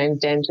ex-husband, his name's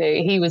Dan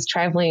too, he was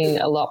traveling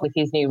a lot with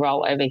his new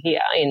role over here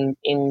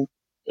in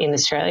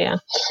Australia.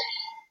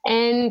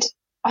 And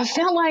I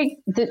felt like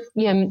the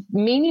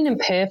meaning and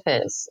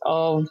purpose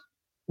of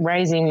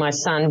raising my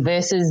son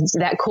versus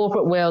that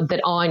corporate world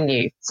that I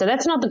knew. So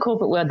that's not the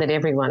corporate world that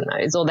everyone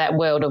knows, or that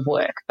world of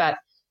work, but,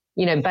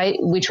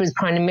 which was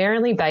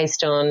primarily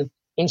based on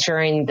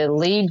ensuring the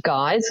lead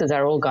guys, because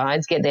they're all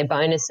guys, get their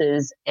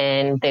bonuses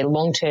and their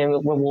long-term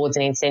rewards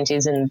and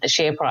incentives, and the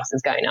share price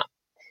is going up.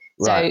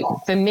 Right.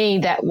 So for me,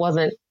 that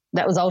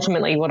was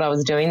ultimately what I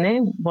was doing there.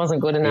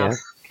 Wasn't good enough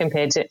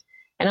compared to,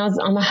 and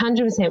I'm a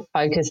 100%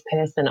 focused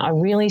person. I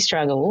really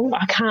struggle.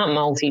 I can't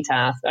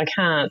multitask. I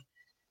can't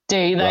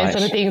do those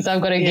sort of things.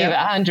 I've got to give it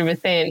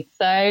 100%.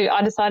 So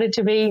I decided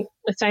to be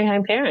a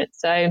stay-home parent.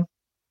 So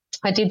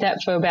I did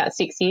that for about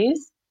 6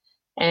 years.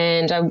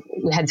 And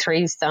we had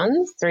 3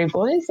 sons, 3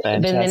 boys.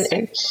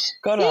 Fantastic.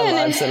 Our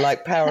lives are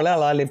like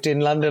parallel. I lived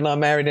in London. I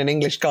married an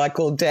English guy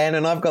called Dan,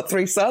 and I've got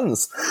 3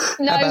 sons.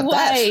 No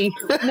way.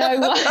 No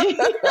way.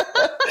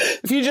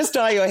 If you just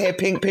dye your hair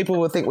pink, people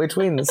will think we're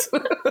twins.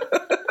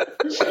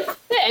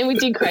 And we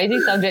did crazy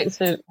subjects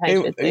for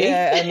HSC.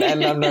 Yeah,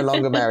 and I'm no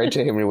longer married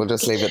to him. We'll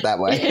just leave it that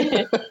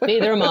way.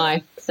 Neither am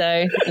I.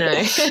 So,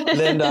 no.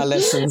 Learned our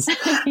lessons.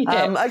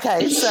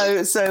 Okay,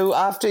 so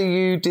after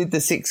you did the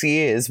 6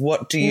 years,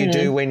 what do you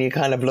do when you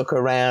kind of look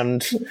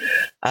around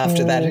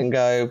after that and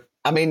go,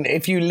 I mean,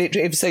 if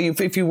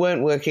you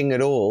weren't working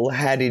at all,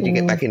 how did you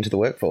get back into the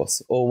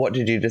workforce, or what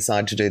did you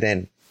decide to do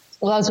then?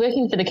 Well, I was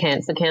working for the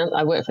Cancer Council.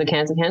 I worked for the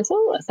Cancer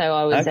Council, so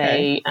I was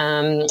a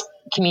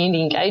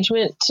community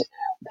engagement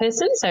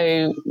person.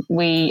 So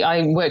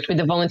I worked with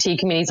the volunteer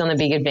committees on the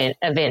big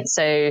events.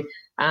 So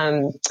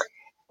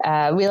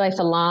Relay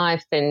for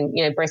Life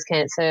and Breast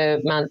Cancer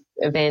Month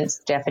events,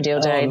 Daffodil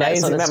Day.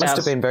 Amazing! That must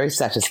have been very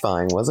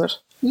satisfying, was it?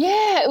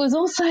 Yeah, it was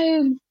also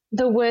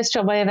the worst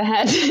job I ever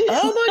had.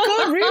 Oh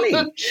my God!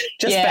 Really?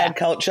 Just bad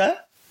culture?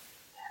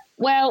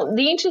 Well,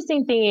 the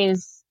interesting thing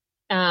is.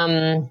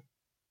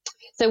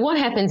 So what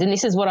happens, and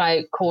this is what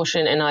I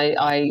caution and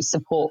I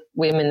support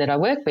women that I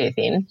work with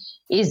in,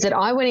 is that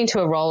I went into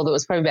a role that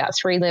was probably about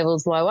 3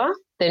 levels lower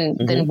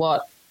than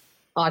what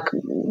I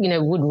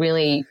would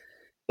really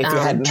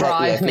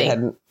drive me.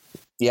 But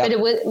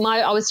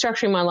I was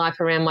structuring my life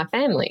around my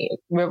family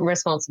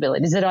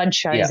responsibilities that I'd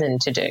chosen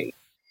to do.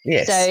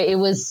 Yes. So it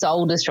was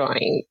soul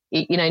destroying,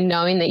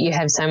 knowing that you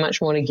have so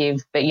much more to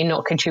give, but you're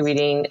not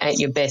contributing at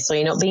your best, or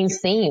you're not being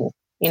seen.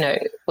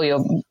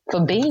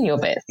 For being your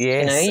best.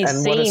 Yes, you're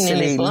and what a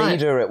silly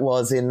leader it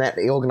was in that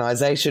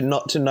organisation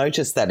not to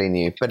notice that in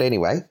you. But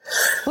anyway.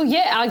 Well,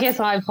 yeah, I guess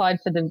I applied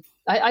for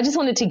I just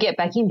wanted to get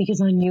back in because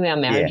I knew our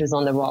marriage was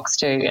on the rocks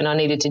too, and I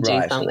needed to do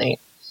something.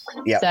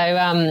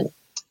 Yeah.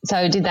 So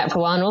I did that for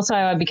a while, and also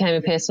I became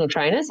a personal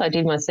trainer. So I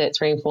did my Cert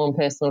 3 Informed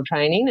personal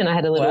training, and I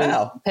had a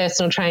little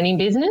personal training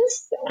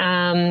business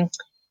at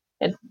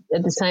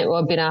the same,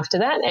 a bit after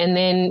that,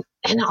 and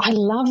I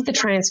love the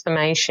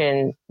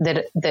transformation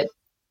that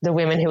the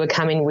women who were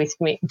coming with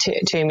me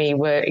to me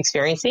were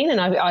experiencing.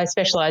 And I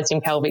specialised in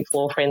pelvic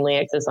floor friendly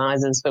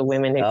exercises for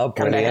women who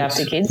come back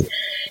after kids.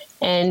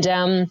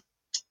 And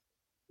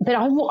but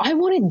I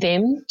wanted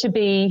them to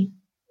be,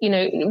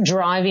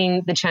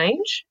 driving the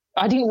change.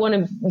 I didn't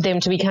want them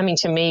to be coming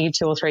to me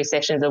 2 or 3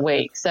 sessions a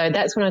week. So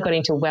that's when I got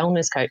into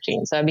wellness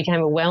coaching. So I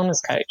became a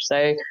wellness coach.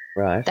 So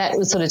that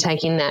was sort of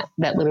taking that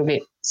little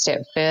bit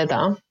step further.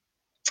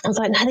 I was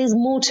like, no, there's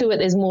more to it.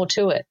 There's more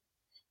to it.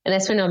 And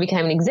that's when I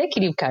became an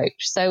executive coach.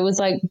 So it was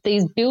like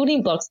these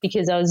building blocks,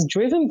 because I was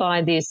driven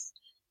by this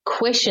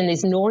question,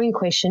 this gnawing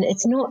question.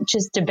 It's not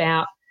just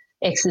about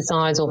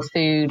exercise or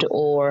food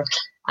or,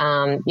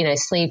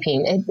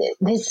 sleeping.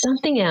 There's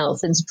something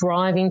else that's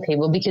driving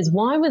people, because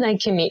why would they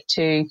commit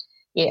to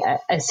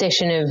a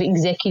session of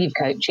executive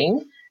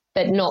coaching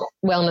but not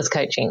wellness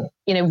coaching?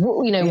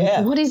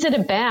 What is it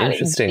about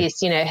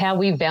this, how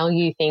we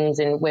value things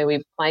and where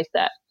we place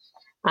that?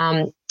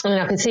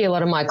 I can see a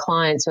lot of my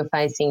clients were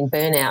facing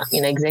burnout,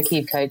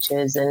 executive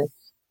coaches and,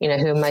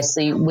 who are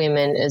mostly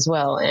women as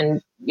well,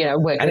 and,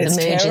 work with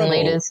emerging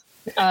leaders.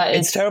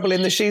 It's terrible.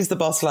 In the She's the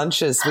Boss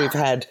lunches we've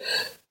had,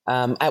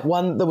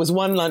 there was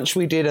one lunch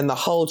we did, and the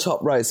whole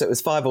top row, so it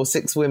was 5 or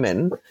 6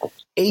 women,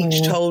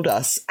 each told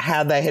us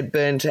how they had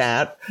burnt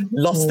out,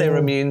 lost their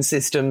immune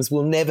systems,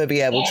 will never be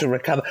able to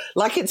recover.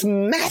 Like, it's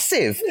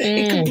massive.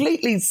 It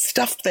completely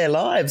stuffed their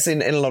lives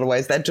in a lot of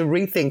ways. They had to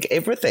rethink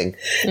everything.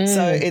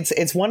 So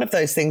it's one of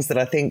those things that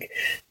I think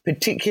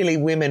particularly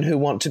women who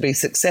want to be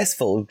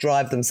successful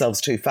drive themselves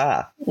too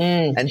far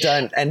and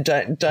don't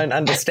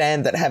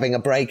understand that having a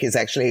break is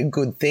actually a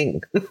good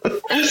thing.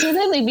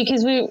 Absolutely,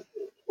 because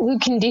we're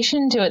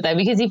conditioned to it though.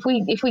 Because if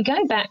we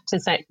go back to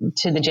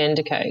the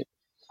gender code,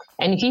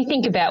 and if you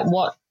think about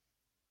what,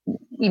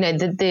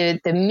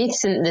 the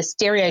myths and the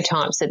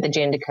stereotypes that the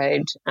gender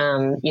code,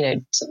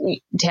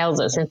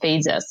 tells us and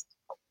feeds us,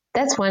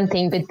 that's one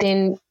thing. But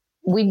then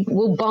we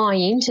will buy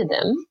into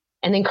them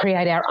and then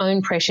create our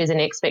own pressures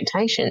and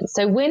expectations.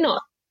 So we're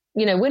not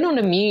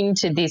immune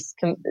to this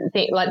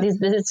thing. Like this,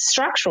 it's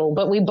structural,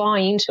 but we buy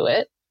into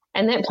it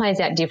And that plays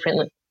out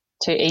differently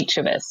to each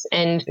of us.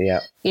 And,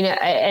 you know,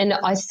 and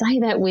I say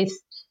that with,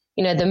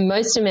 you know, the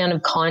most amount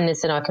of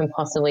kindness that I can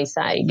possibly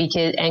say,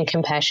 because, and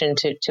compassion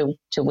to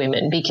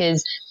women,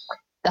 because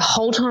the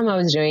whole time I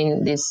was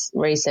doing this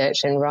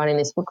research and writing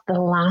this book, the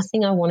last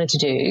thing I wanted to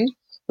do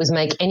was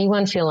make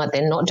anyone feel like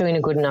they're not doing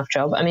a good enough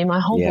job. I mean, my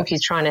whole book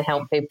is trying to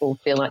help people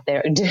feel like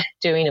they're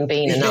doing and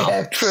being enough.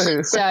 Yeah,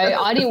 true. So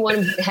I didn't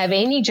want to have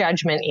any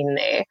judgment in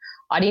there.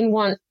 I didn't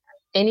want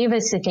any of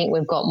us to think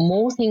we've got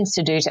more things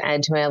to do to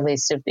add to our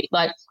list of,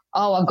 like,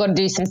 oh, I've got to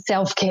do some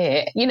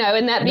self-care, you know,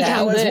 and that becomes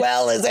now as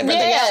well as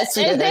everything else.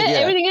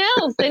 Everything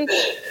else.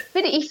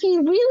 But if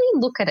you really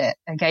look at it,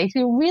 okay,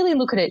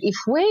 if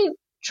we're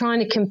trying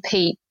to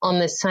compete on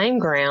the same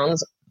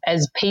grounds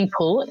as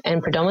people,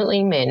 and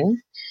predominantly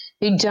men,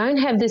 who don't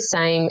have the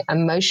same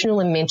emotional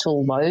and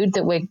mental load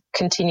that we're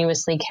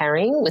continuously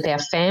carrying with our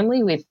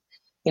family, with,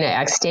 you know,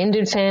 our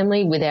extended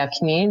family, with our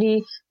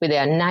community, with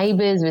our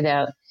neighbours, with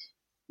our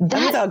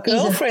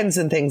girlfriends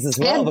and things as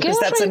well, because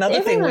that's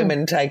another thing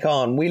women take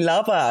on. We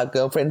love our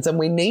girlfriends and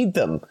we need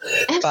them.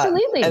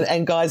 Absolutely.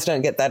 And guys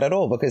don't get that at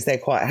all, because they're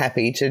quite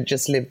happy to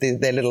just live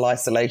their little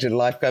isolated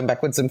life, going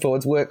backwards and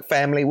forwards, work,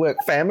 family.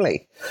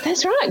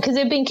 That's right, because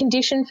they've been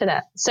conditioned for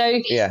that. So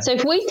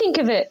if we think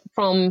of it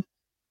from,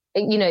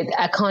 you know,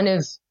 a kind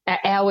of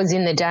hours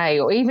in the day,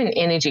 or even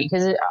energy,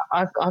 because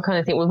I kind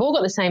of think we've all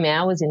got the same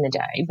hours in the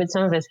day, but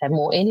some of us have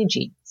more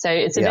energy. So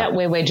it's about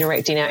where we're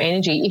directing our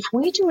energy. If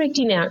we're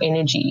directing our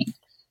energy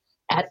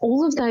at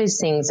all of those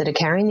things that are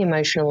carrying the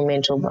emotional and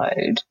mental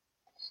load,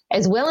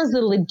 as well as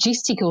the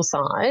logistical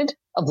side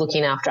of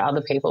looking after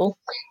other people,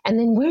 and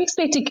then we're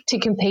expected to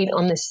compete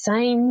on the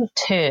same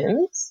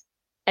terms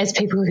as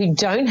people who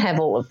don't have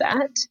all of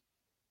that,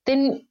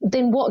 then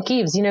what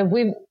gives? You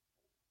know,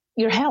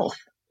 your health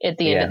at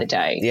the end of the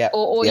day,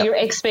 or your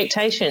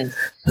expectations.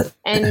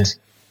 And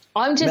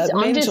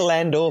mental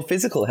and or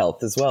physical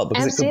health as well,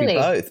 because absolutely.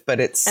 It could be both, but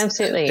it's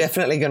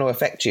definitely going to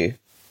affect you.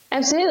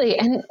 Absolutely.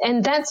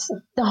 And that's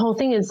the whole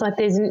thing. It's like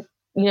there's, you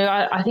know,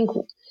 I think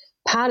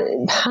part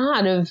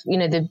of, you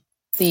know,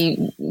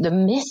 the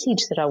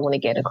message that I want to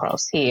get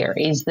across here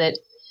is that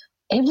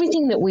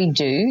everything that we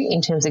do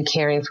in terms of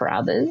caring for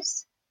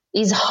others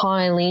is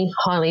highly,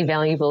 highly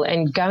valuable.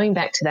 And going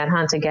back to that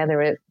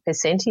hunter-gatherer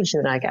percentage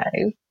that I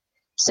gave,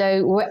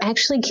 so we're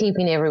actually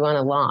keeping everyone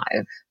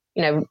alive,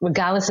 you know,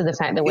 regardless of the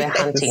fact that we're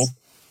hunting.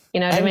 You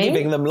know what I mean? And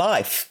giving them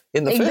life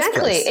in the first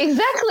place.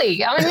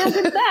 Exactly. I mean, how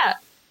good is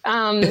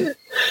that?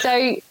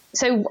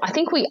 So I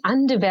think we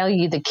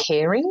undervalue the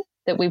caring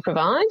that we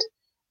provide,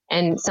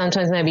 and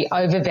sometimes maybe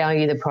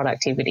overvalue the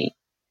productivity.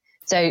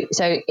 So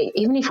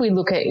even if we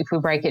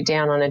break it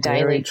down on a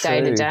daily,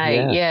 day to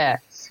day,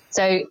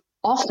 So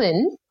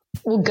often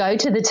we'll go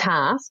to the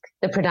task,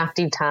 the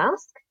productive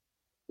task,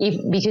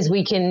 because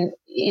we can,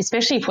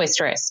 especially if we're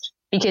stressed,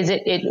 because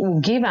it will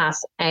give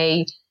us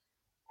a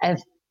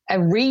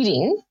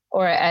reading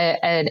or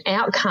an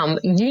outcome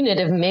unit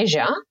of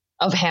measure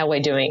of how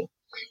we're doing.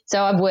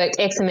 So I've worked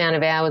X amount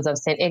of hours, I've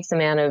sent X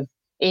amount of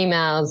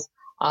emails,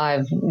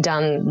 I've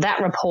done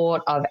that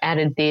report, I've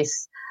added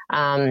this,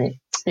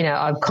 you know,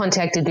 I've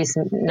contacted this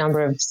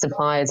number of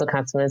suppliers or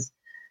customers.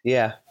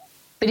 Yeah.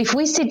 But if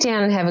we sit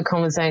down and have a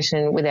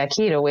conversation with our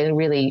kid, or we're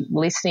really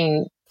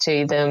listening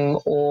to them,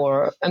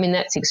 or, I mean,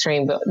 that's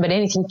extreme, but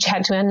anything,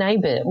 chat to our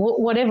neighbour,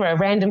 whatever, a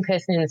random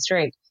person in the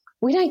street,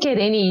 we don't get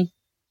any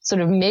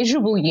sort of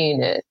measurable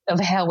unit of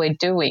how we're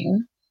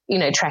doing, you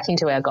know, tracking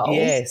to our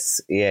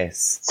goals.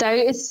 Yes. So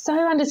it's so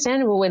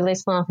understandable we're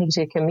less likely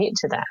to commit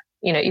to that.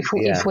 You know,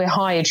 if we're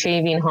high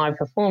achieving, high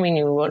performing,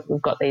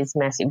 we've got these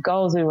massive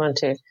goals we want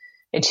to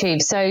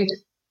achieve. So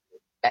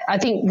I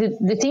think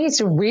the thing is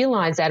to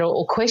realise that,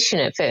 or question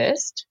it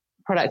first,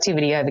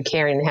 productivity over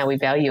caring and how we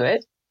value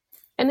it.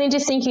 And then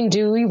just thinking,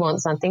 do we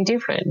want something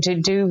different?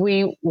 Do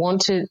we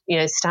want to, you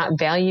know, start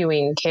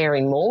valuing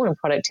caring more and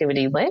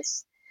productivity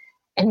less?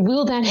 And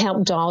will that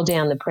help dial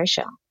down the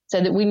pressure,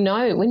 so that we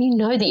know, when you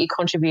know that your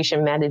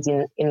contribution matters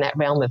in that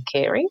realm of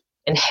caring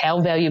and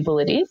how valuable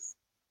it is,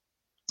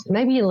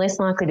 maybe you're less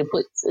likely to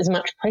put as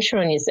much pressure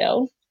on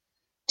yourself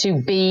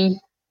to be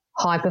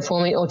high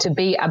performing or to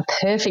be a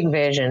perfect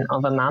version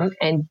of a mum,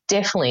 and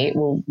definitely it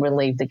will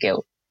relieve the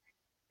guilt.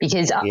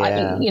 Because,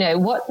 you know,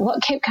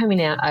 what kept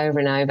coming out over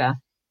and over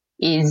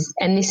is,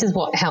 and this is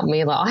what helped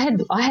me a lot,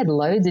 I had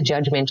loads of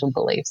judgmental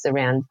beliefs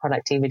around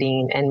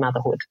productivity and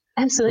motherhood.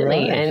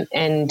 Absolutely. Right.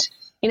 And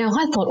you know,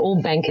 I thought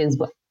all bankers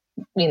were,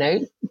 you know,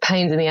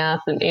 pains in the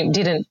ass and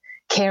didn't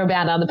care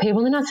about other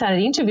people. And then I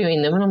started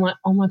interviewing them and I'm like,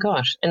 oh my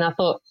gosh. And I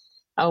thought,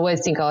 I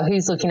always think, oh,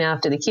 who's looking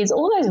after the kids?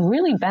 All those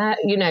really bad,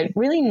 you know,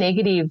 really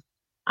negative,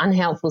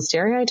 unhelpful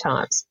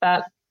stereotypes.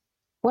 But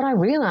what I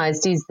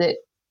realised is that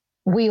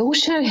we all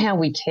show how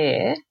we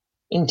care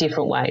in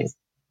different ways.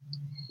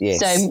 Yes.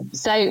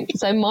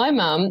 So my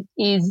mum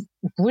is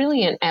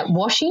brilliant at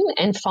washing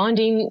and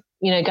finding,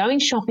 you know, going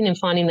shopping and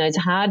finding those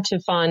hard to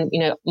find, you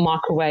know,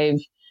 microwave,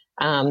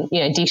 you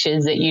know,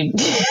 dishes that you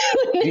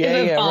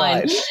never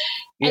find.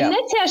 Right. And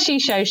that's how she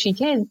shows she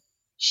cares.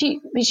 She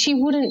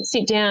wouldn't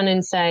sit down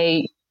and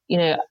say, you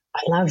know,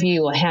 I love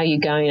you or how are you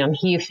going? I'm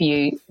here for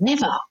you.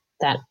 Never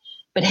that.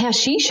 But how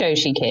she shows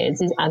she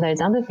cares are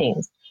those other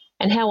things.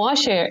 And how I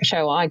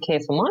show I care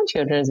for my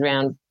children is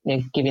around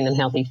giving them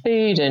healthy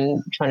food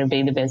and trying to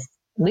be the best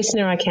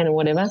listener I can or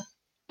whatever.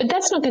 But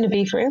that's not going to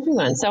be for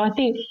everyone. So I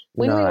think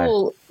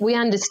when we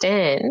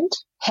understand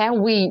how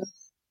we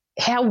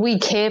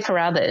care for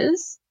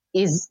others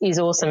is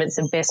awesome. It's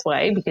the best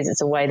way because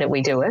it's a way that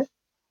we do it.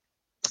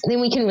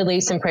 Then we can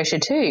relieve some pressure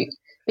too.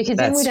 Because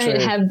then we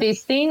don't have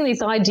this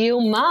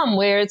ideal mum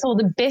where it's all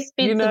the best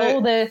bits of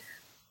all the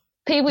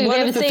people you've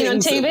ever seen on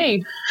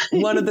TV.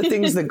 One of the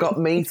things that got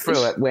me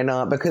through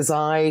it because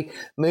I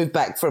moved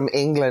back from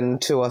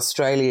England to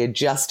Australia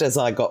just as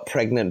I got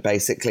pregnant,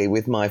 basically,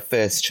 with my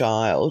first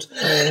child.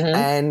 Mm-hmm.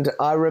 And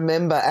I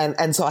remember,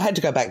 and so I had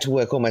to go back to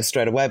work almost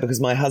straight away because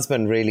my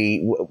husband really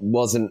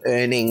wasn't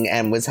earning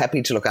and was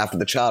happy to look after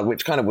the child,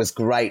 which kind of was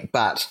great,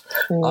 but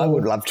I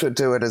would love to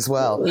do it as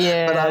well.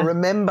 Yeah. But I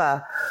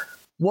remember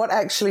what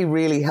actually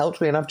really helped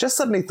me, and I've just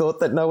suddenly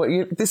thought that,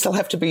 this will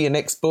have to be your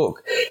next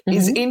book,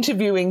 is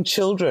interviewing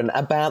children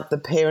about the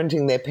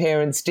parenting their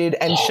parents did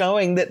and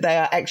showing that they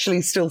are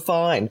actually still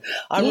fine.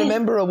 I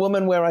remember a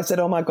woman where I said,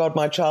 oh, my God,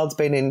 my child's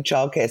been in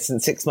childcare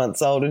since 6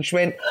 months old. And she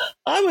went,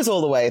 I was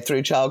all the way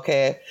through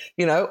childcare,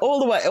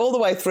 all the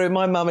way through.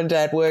 My mum and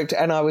dad worked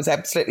and I was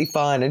absolutely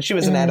fine. And she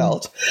was an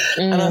adult.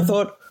 And I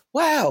thought,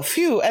 wow,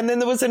 phew. And then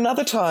there was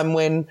another time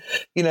when,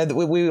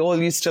 we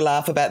all used to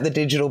laugh about the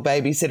digital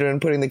babysitter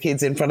and putting the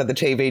kids in front of the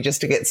TV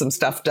just to get some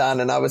stuff done.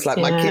 And I was like,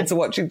 my kids are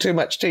watching too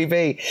much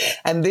TV.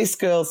 And this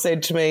girl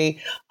said to me,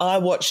 I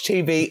watch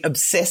TV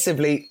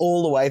obsessively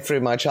all the way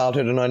through my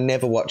childhood and I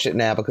never watch it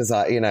now because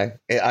I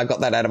got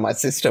that out of my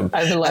system.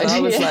 And I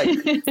was like,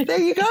 there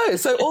you go.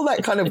 So all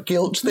that kind of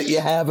guilt that you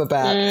have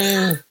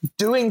about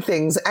doing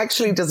things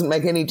actually doesn't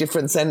make any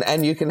difference.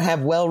 And you can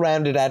have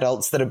well-rounded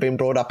adults that have been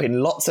brought up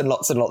in lots and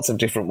lots and lots of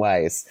different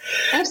ways.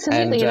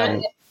 Absolutely.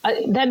 And,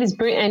 that is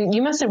brilliant. And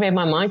you must have read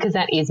my mind because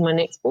that is my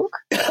next book.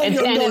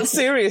 You're not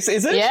serious,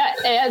 is it? Yeah.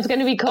 It's going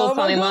to be called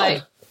something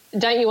like,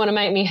 Don't You Want to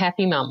Make Me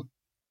Happy, Mum?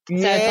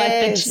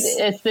 Yes.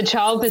 So it's the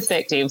child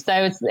perspective.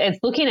 So it's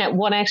looking at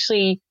what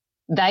actually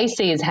they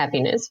see as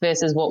happiness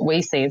versus what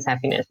we see as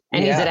happiness.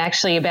 And is it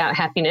actually about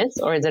happiness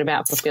or is it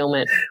about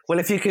fulfillment? Well,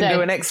 if you can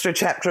do an extra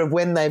chapter of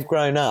when they've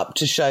grown up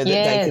to show that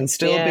they can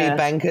still be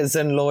bankers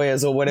and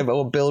lawyers or whatever,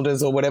 or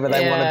builders or whatever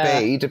they want to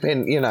be,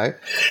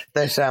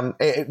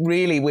 that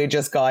really we're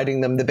just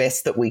guiding them the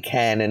best that we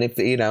can. And if,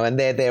 and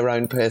they're their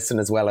own person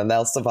as well, and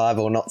they'll survive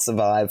or not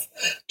survive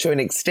to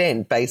an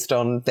extent based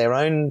on their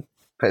own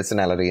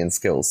personality and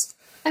skills.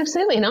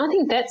 Absolutely. And I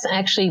think that's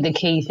actually the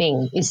key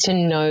thing is to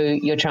know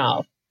your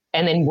child.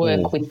 And then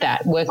work with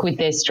that, work with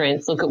their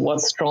strengths, look at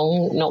what's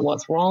strong, not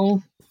what's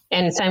wrong,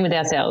 and same with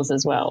ourselves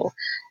as well.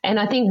 And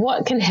I think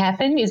what can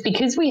happen is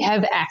because we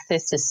have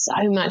access to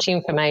so much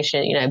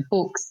information,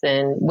 books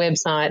and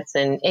websites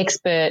and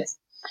experts,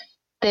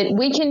 that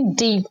we can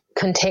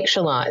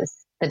decontextualize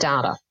the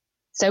data.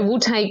 So we'll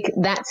take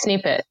that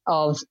snippet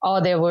of,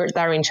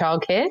 they're in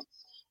childcare,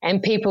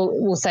 and people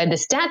will say the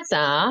stats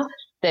are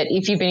that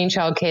if you've been in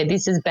childcare,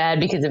 this is bad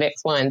because of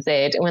X, Y, and Z.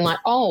 And we're like,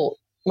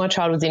 my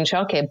child was in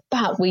childcare,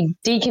 but we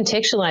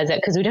decontextualize that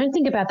because we don't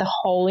think about the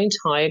whole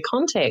entire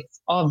context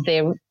of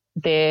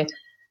their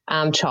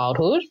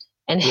childhood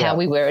and how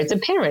we were as a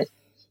parent.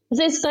 Because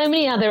there's so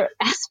many other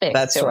aspects.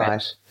 That's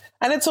right.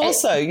 And it's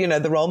also,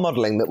 the role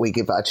modelling that we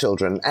give our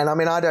children. And, I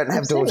mean, I don't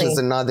have daughters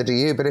and neither do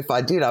you, but if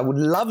I did, I would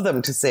love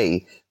them to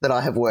see that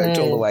I have worked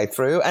all the way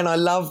through. And I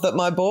love that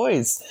my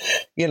boys,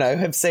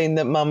 have seen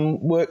that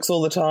mum works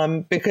all the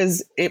time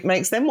because it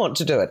makes them want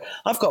to do it.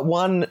 I've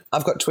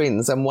got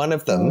twins, and one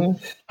of them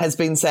has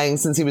been saying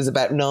since he was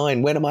about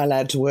 9, when am I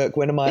allowed to work?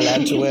 When am I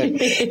allowed to work?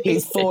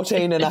 He's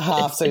 14 and a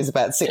half, so he's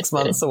about 6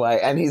 months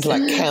away, and he's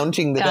like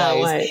counting the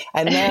days. Wait.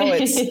 And now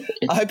it's,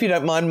 I hope you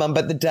don't mind, Mum,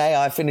 but the day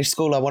I finish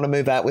school, I want to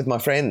move out with my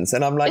friends.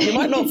 And I'm like, you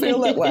might not feel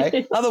that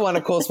way. Other one,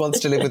 of course, wants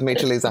to live with me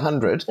till he's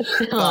 100.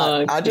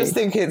 But I just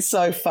think it's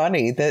so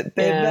funny that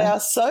they are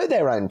so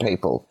their own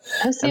people.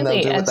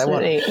 Absolutely. And they'll do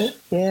what they want.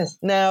 Yes.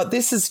 Now,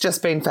 this has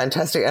just been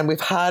fantastic, and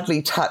we've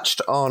hardly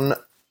touched on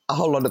a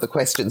whole lot of the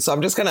questions. So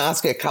I'm just going to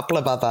ask you a couple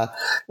of other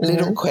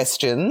little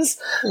questions.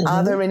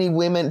 Are there any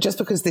women, just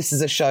because this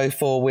is a show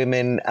for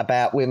women,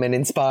 about women,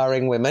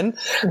 inspiring women,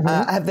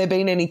 have there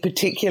been any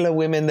particular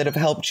women that have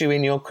helped you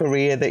in your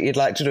career that you'd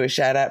like to do a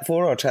shout out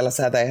for or tell us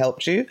how they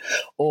helped you,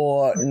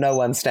 or no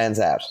one stands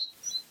out?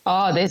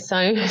 Oh, there's so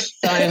many,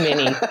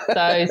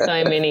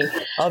 so many.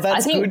 Oh,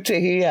 that's good to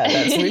hear.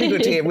 That's really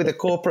good to hear with a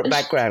corporate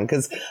background,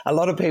 because a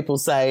lot of people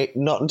say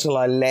not until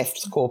I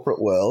left the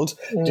corporate world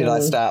did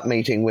I start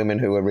meeting women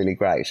who were really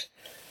great.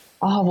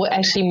 Oh, well,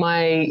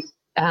 actually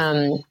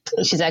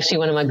she's actually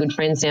one of my good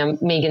friends now,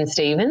 Megan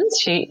Stevens.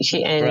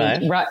 She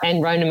and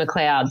Rona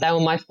McLeod. They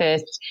were my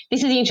first.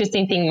 This is the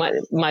interesting thing.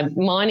 My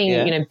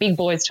mining, big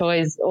boys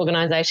toys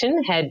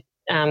organisation had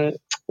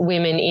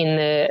women in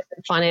the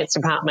finance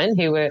department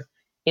who were,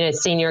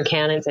 senior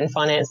accountants and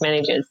finance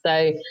managers.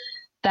 So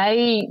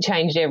they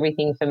changed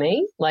everything for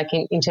me, like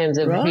in terms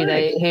of how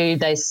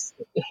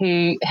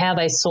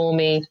they saw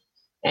me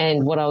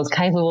and what I was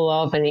capable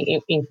of, and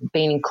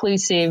being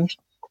inclusive,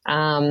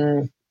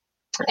 and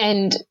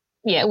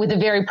with a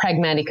very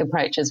pragmatic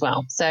approach as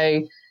well.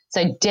 So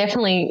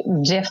definitely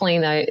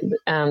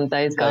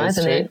those guys,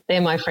 and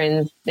they're my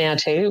friends now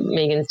too.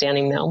 Megan's down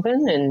in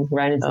Melbourne and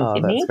Rona's in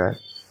Sydney. That's great.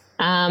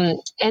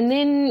 And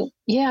then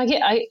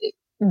I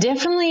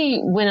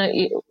definitely when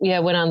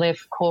I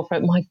left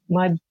corporate,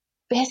 my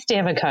best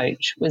ever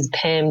coach was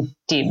Pam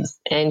Dibbs,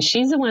 and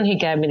she's the one who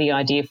gave me the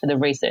idea for the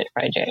research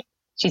project.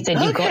 She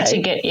said you've got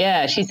to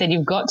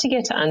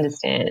get to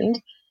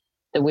understand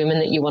the women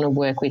that you want to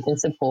work with and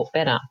support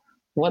better.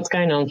 What's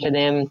going on for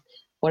them?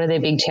 What are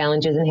their big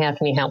challenges, and how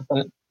can you help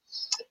them?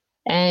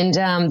 And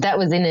that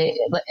was at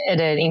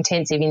an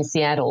intensive in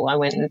Seattle. I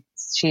went, and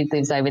she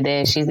lives over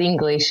there. She's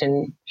English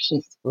and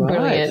she's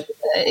brilliant,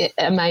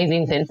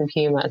 amazing sense of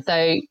humour.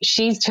 So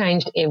she's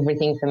changed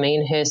everything for me,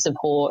 and her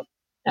support.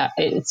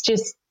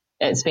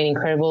 It's been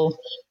incredible.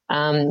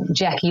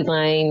 Jackie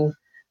Lane,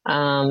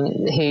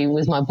 who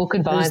was my book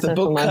advisor. Who's the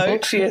book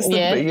coach? Book.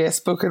 Yes,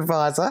 book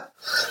advisor.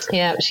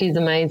 Yeah, she's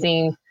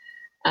amazing.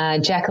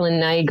 Jacqueline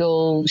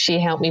Nagel, she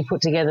helped me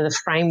put together the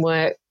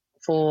framework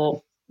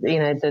for,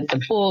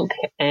 the book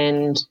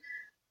and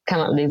come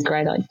up with these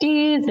great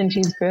ideas, and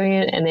she's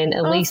brilliant. And then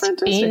Elise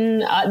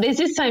Bin, there's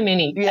just so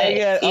many.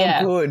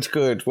 Yeah. Oh,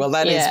 good. Well,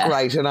 that is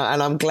great, and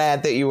I'm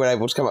glad that you were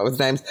able to come up with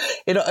names.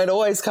 It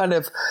always kind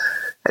of,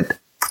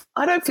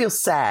 I don't feel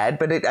sad,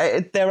 but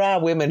there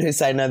are women who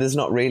say, no, there's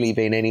not really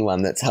been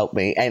anyone that's helped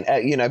me, and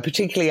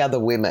particularly other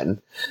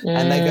women,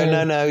 and they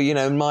go, no,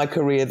 in my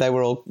career they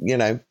were all,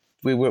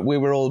 we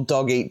were all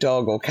dog eat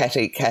dog or cat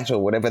eat cat or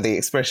whatever the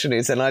expression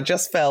is, and I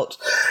just felt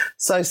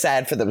so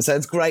sad for them. So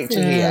it's great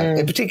to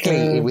hear,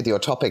 particularly with your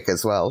topic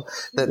as well,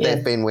 that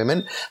there've been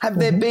women. Have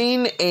there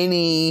been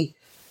any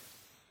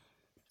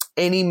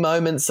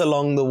moments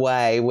along the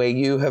way where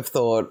you have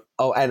thought,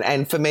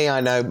 and for me,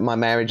 I know my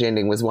marriage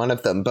ending was one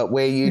of them, but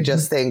where you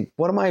just think,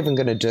 what am I even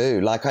going to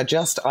do? Like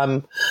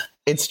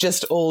it's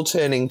just all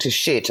turning to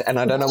shit and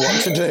I don't know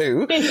what to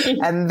do.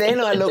 And then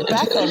I look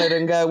back on it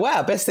and go,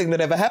 wow, best thing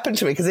that ever happened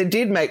to me, because it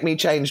did make me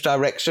change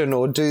direction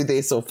or do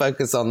this or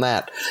focus on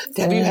that.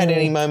 Have you had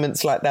any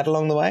moments like that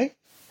along the way?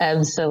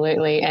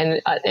 Absolutely.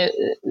 And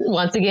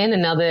once again,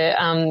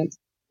 another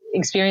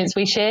experience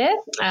we share.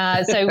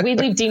 So we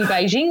lived in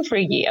Beijing for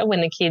a year when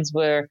the kids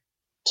were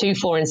 2,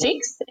 4 and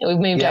 6. We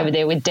moved over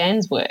there with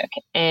Dan's work,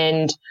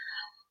 and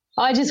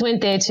I just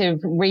went there to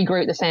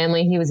regroup the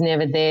family. He was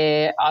never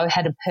there. I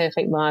had a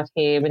perfect life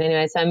here. But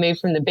anyway, so I moved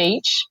from the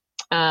beach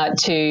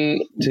to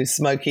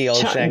smoky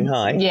old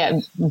Shanghai. Yeah,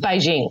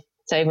 Beijing.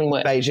 So even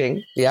worse.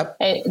 Beijing, yep.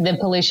 The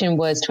pollution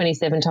was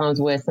 27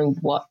 times worse than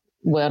what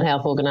World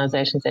Health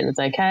Organization said was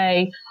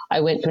okay.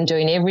 I went from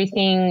doing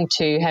everything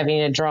to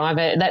having a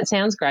driver. That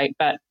sounds great,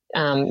 but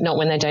not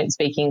when they don't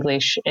speak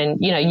English. And,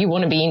 you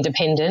want to be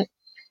independent.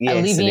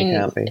 Yes, and you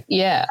can't be.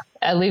 Yeah.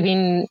 I live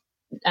in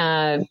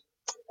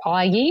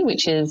Iggy,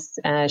 which is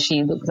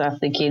she looks after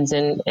the kids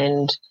and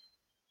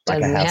does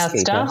like the house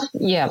stuff.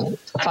 Yeah,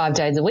 5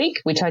 days a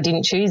week, which I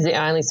didn't choose.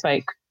 I only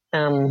spoke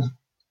Mandarin.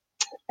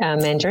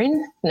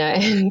 No,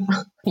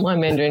 my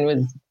Mandarin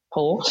was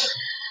poor.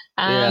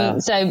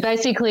 So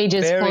basically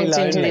just points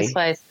into this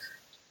place.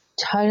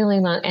 Totally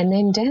lonely. And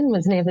then Dan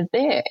was never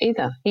there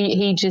either.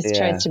 He just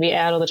chose to be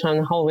out all the time,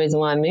 the whole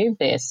reason why I moved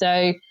there.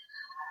 So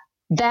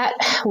that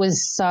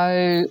was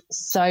so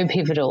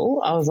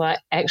pivotal. I was like,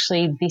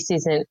 actually,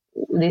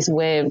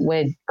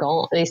 we're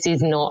gone. This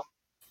is not,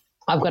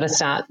 I've got to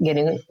start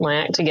getting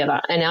my act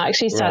together. And I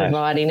actually started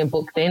writing a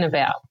book then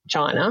about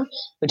China,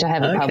 which I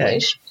haven't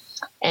published.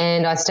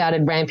 And I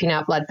started ramping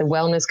up like the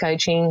wellness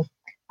coaching,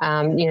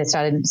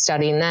 started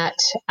studying that.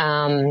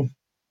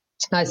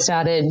 I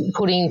started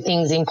putting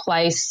things in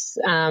place,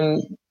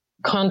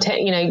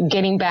 content,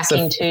 getting back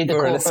into the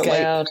corporate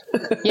world.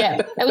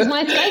 Yeah, it was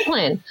my escape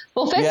plan.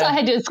 Well, first I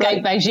had to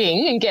escape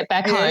Beijing and get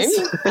back home.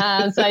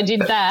 So I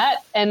did that,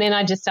 and then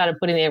I just started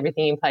putting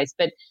everything in place.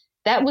 But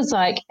that was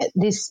like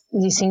this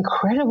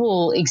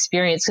incredible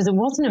experience, because it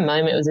wasn't a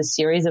moment, it was a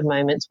series of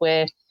moments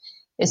where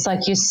it's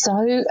like you're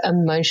so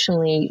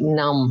emotionally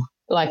numb.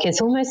 Like it's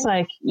almost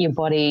like your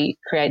body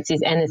creates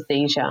this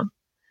anesthesia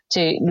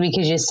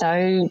because you're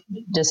so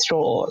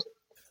distraught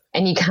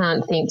and you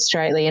can't think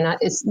straightly. And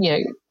it's,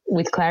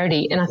 with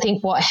clarity. And I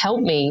think what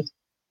helped me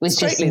was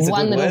just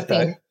one little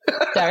thing.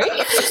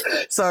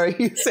 Sorry,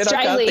 you said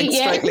I can't think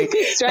straightly.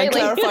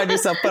 Straightly. And clarified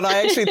yourself, but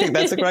I actually think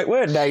that's a great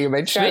word now you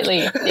mentioned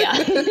it.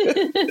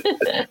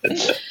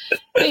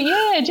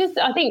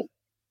 But I think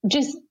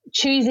just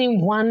choosing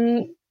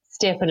one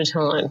step at a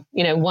time,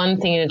 one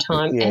thing at a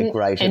time. Yeah,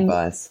 great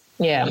advice.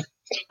 Yeah,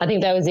 I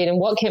think that was it. And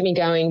what kept me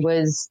going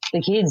was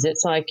the kids.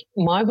 It's like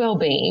my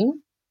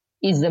well-being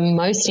is the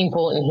most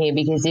important here,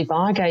 because if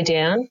I go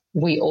down,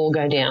 we all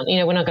go down.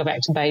 When I go back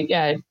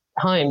to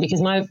home,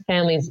 because my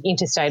family's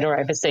interstate or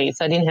overseas,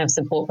 so I didn't have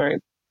support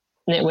group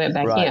network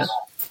back here.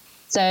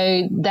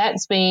 So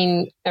that's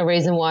been a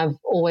reason why I've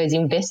always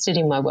invested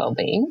in my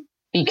well-being,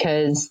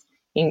 because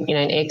in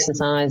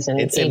exercise and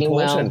it's eating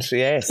well. It's important,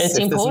 yes. It's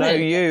if important. There's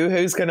no you,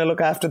 who's going to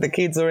look after the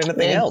kids or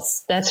anything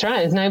else? That's right.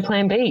 There's no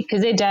plan B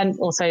because their dad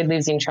also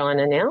lives in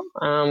China now.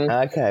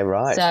 Okay,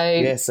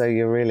 right. So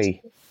you're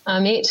really...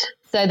 I'm it.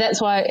 So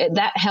that's why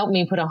that helped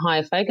me put a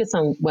higher focus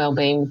on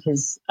well-being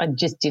because I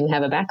just didn't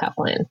have a backup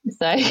plan.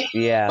 So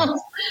yeah,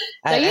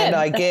 and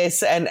I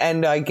guess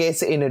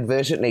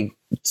inadvertently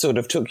sort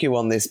of took you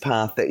on this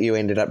path that you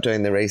ended up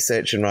doing the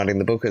research and writing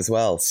the book as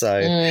well. So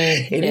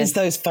it is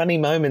those funny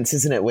moments,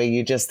 isn't it, where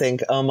you just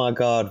think, oh my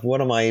God,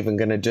 what am I even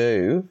going to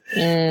do?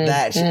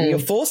 That you're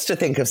forced to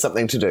think of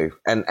something to do,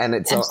 and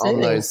it's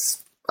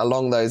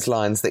along those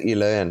lines that you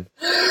learn.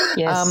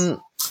 Yes.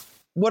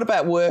 What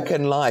about work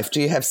and life? Do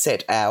you have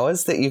set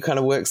hours that you kind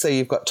of work so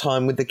you've got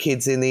time with the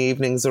kids in the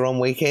evenings or on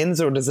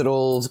weekends, or does it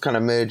all kind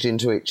of merge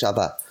into each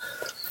other?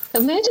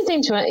 It merges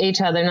into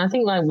each other, and I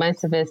think like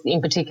most of us, in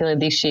particular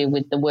this year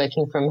with the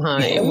working from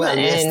home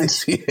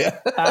this year.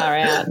 far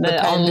out,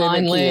 the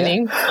online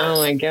learning. Year.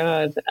 Oh, my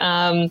God.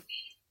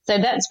 So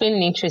that's been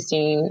an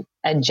interesting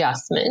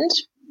adjustment.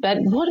 But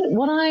so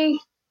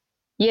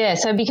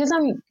because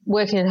I'm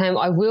working at home,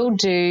 I will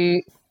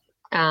do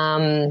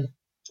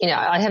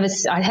I have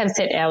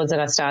set hours that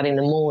I start in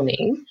the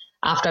morning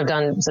after I've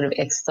done sort of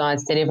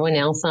exercise, set everyone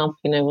else up,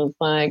 with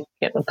like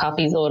get the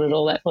puppies ordered,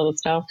 all that sort of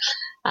stuff.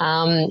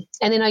 And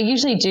then I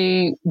usually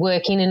do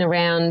work in and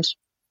around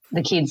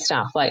the kids'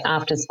 stuff, like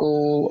after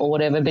school or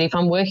whatever. But if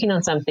I'm working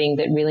on something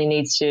that really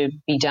needs to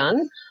be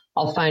done,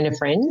 I'll phone a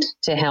friend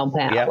to help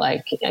out,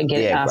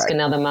 ask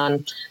another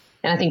mum.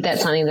 And I think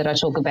that's something that I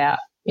talk about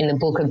in the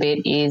book a bit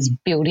is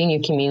building your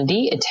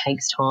community. It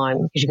takes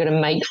time because you've got to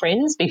make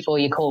friends before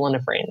you call on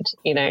a friend,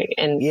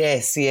 and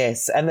yes.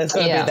 And there's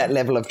got to be that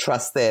level of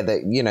trust there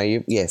that, you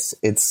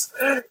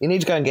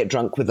need to go and get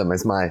drunk with them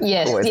is my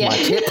tip.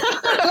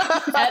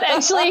 And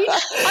actually,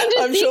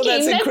 I'm sure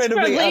that's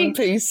incredibly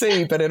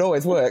un-PC, but it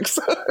always works.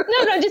 No,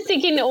 I'm just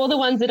thinking all the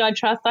ones that I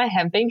trust I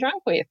have been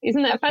drunk with.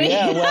 Isn't that funny?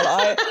 Yeah,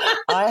 well,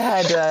 I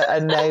had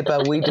a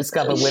neighbour we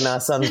discovered when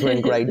our sons were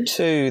in grade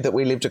 2 that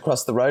we lived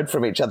across the road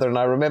from each other, and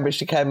I remember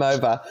she came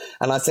over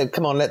and I said,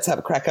 come on, let's have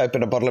a crack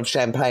open a bottle of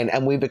champagne,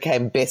 and we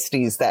became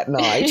besties that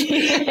night.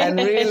 And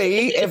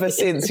really, ever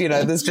since,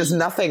 there's just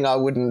nothing I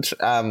wouldn't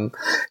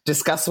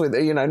discuss with,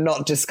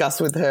 not discuss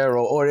with her,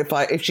 or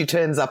if she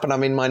turns up and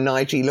I'm in my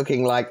nightie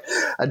looking like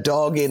a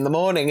dog in the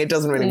morning, it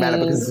doesn't really matter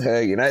because it's her,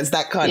 it's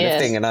that kind of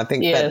thing. And I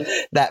think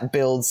that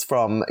builds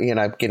from,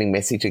 getting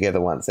messy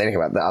together once.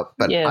 Anyway,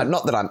 but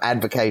not that I'm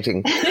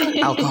advocating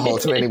alcohol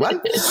to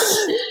anyone.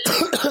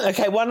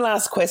 Okay, one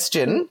last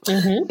question.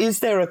 Mm-hmm.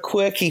 Is there a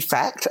quirky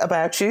fact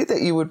about you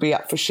that you would be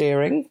up for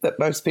sharing that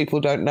most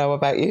people don't know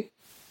about you?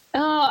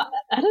 Oh,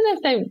 I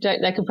don't know if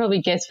they could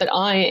probably guess, but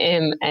I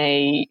am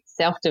a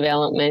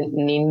self-development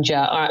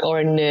ninja or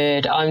a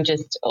nerd. I'm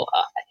just,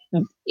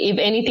 if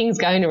anything's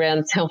going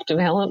around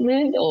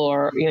self-development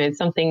or,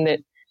 something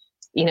that,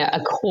 a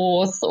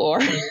course or,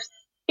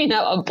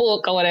 a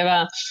book or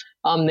whatever,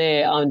 I'm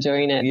there, I'm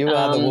doing it. You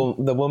are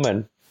the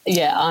woman.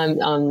 Yeah,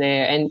 I'm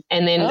there. And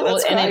then,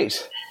 that's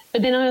great.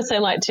 But then I also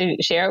like to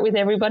share it with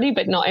everybody,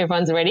 but not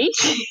everyone's ready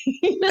to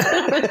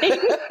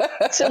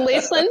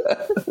listen.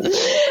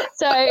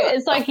 So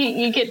it's like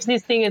you get to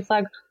this thing, it's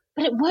like,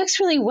 but it works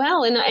really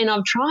well and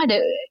I've tried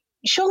it.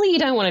 Surely you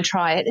don't want to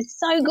try it. It's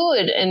so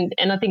good. And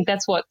I think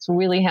that's what's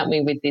really helped me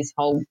with this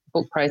whole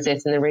book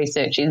process and the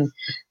research is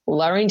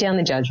lowering down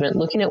the judgment,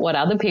 looking at what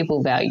other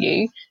people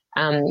value,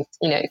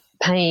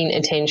 paying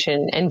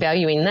attention and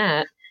valuing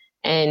that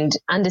and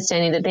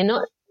understanding that they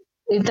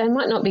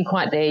might not be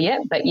quite there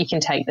yet, but you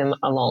can take them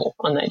along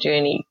on that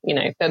journey,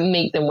 but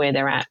meet them where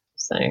they're at.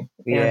 So,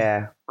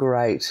 yeah,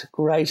 great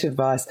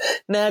advice.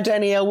 Now,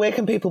 Danielle, where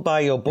can people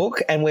buy your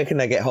book and where can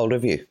they get hold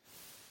of you?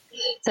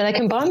 So they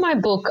can buy my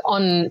book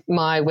on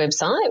my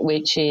website,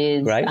 which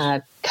is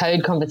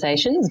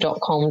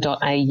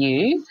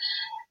codeconversations.com.au.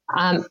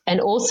 And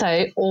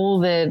also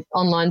all the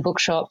online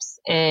bookshops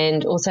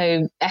and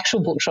also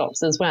actual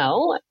bookshops as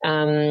well.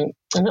 I'm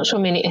not sure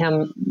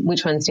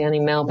which one's down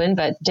in Melbourne,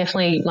 but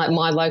definitely like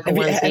my local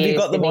ones. Have you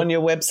got them on your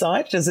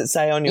website? Does it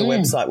say on your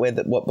website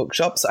what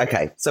bookshops?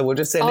 Okay, so we'll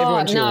just send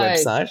everyone to your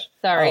website.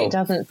 Sorry, it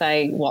doesn't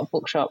say what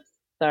bookshops.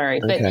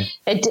 Sorry, but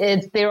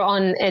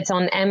it's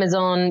on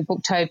Amazon,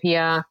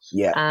 Booktopia,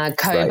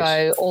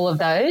 Kobo, all of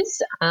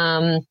those.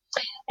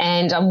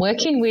 And I'm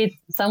working with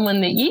someone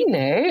that you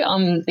know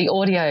on the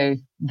audio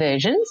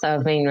version, so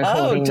I've been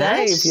recording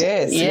that.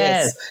 Dave,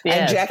 yes.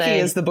 And Jackie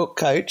is the book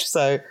coach,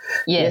 so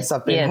yes,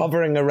 I've been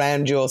hovering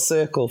around your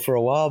circle for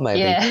a while,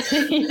 maybe. Yeah.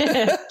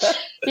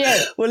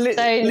 Well, so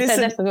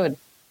that's good.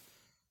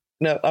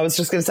 No, I was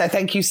just going to say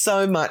thank you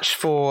so much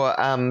for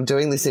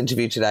doing this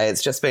interview today.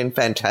 It's just been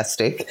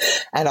fantastic,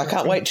 and I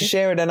can't wait to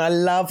share it, and I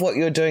love what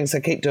you're doing,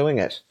 so keep doing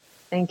it.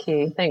 Thank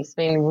you. Thanks. It's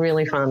been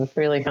really fun.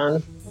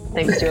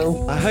 Thanks,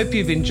 Jill. I hope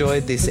you've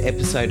enjoyed this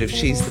episode of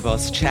She's the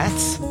Boss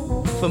Chats.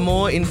 For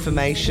more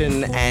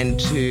information and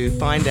to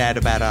find out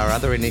about our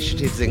other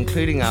initiatives,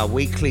 including our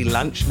weekly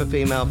lunch for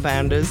female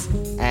founders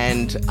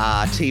and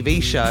our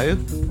TV show,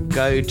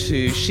 go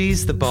to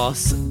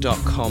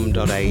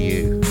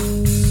shestheboss.com.au.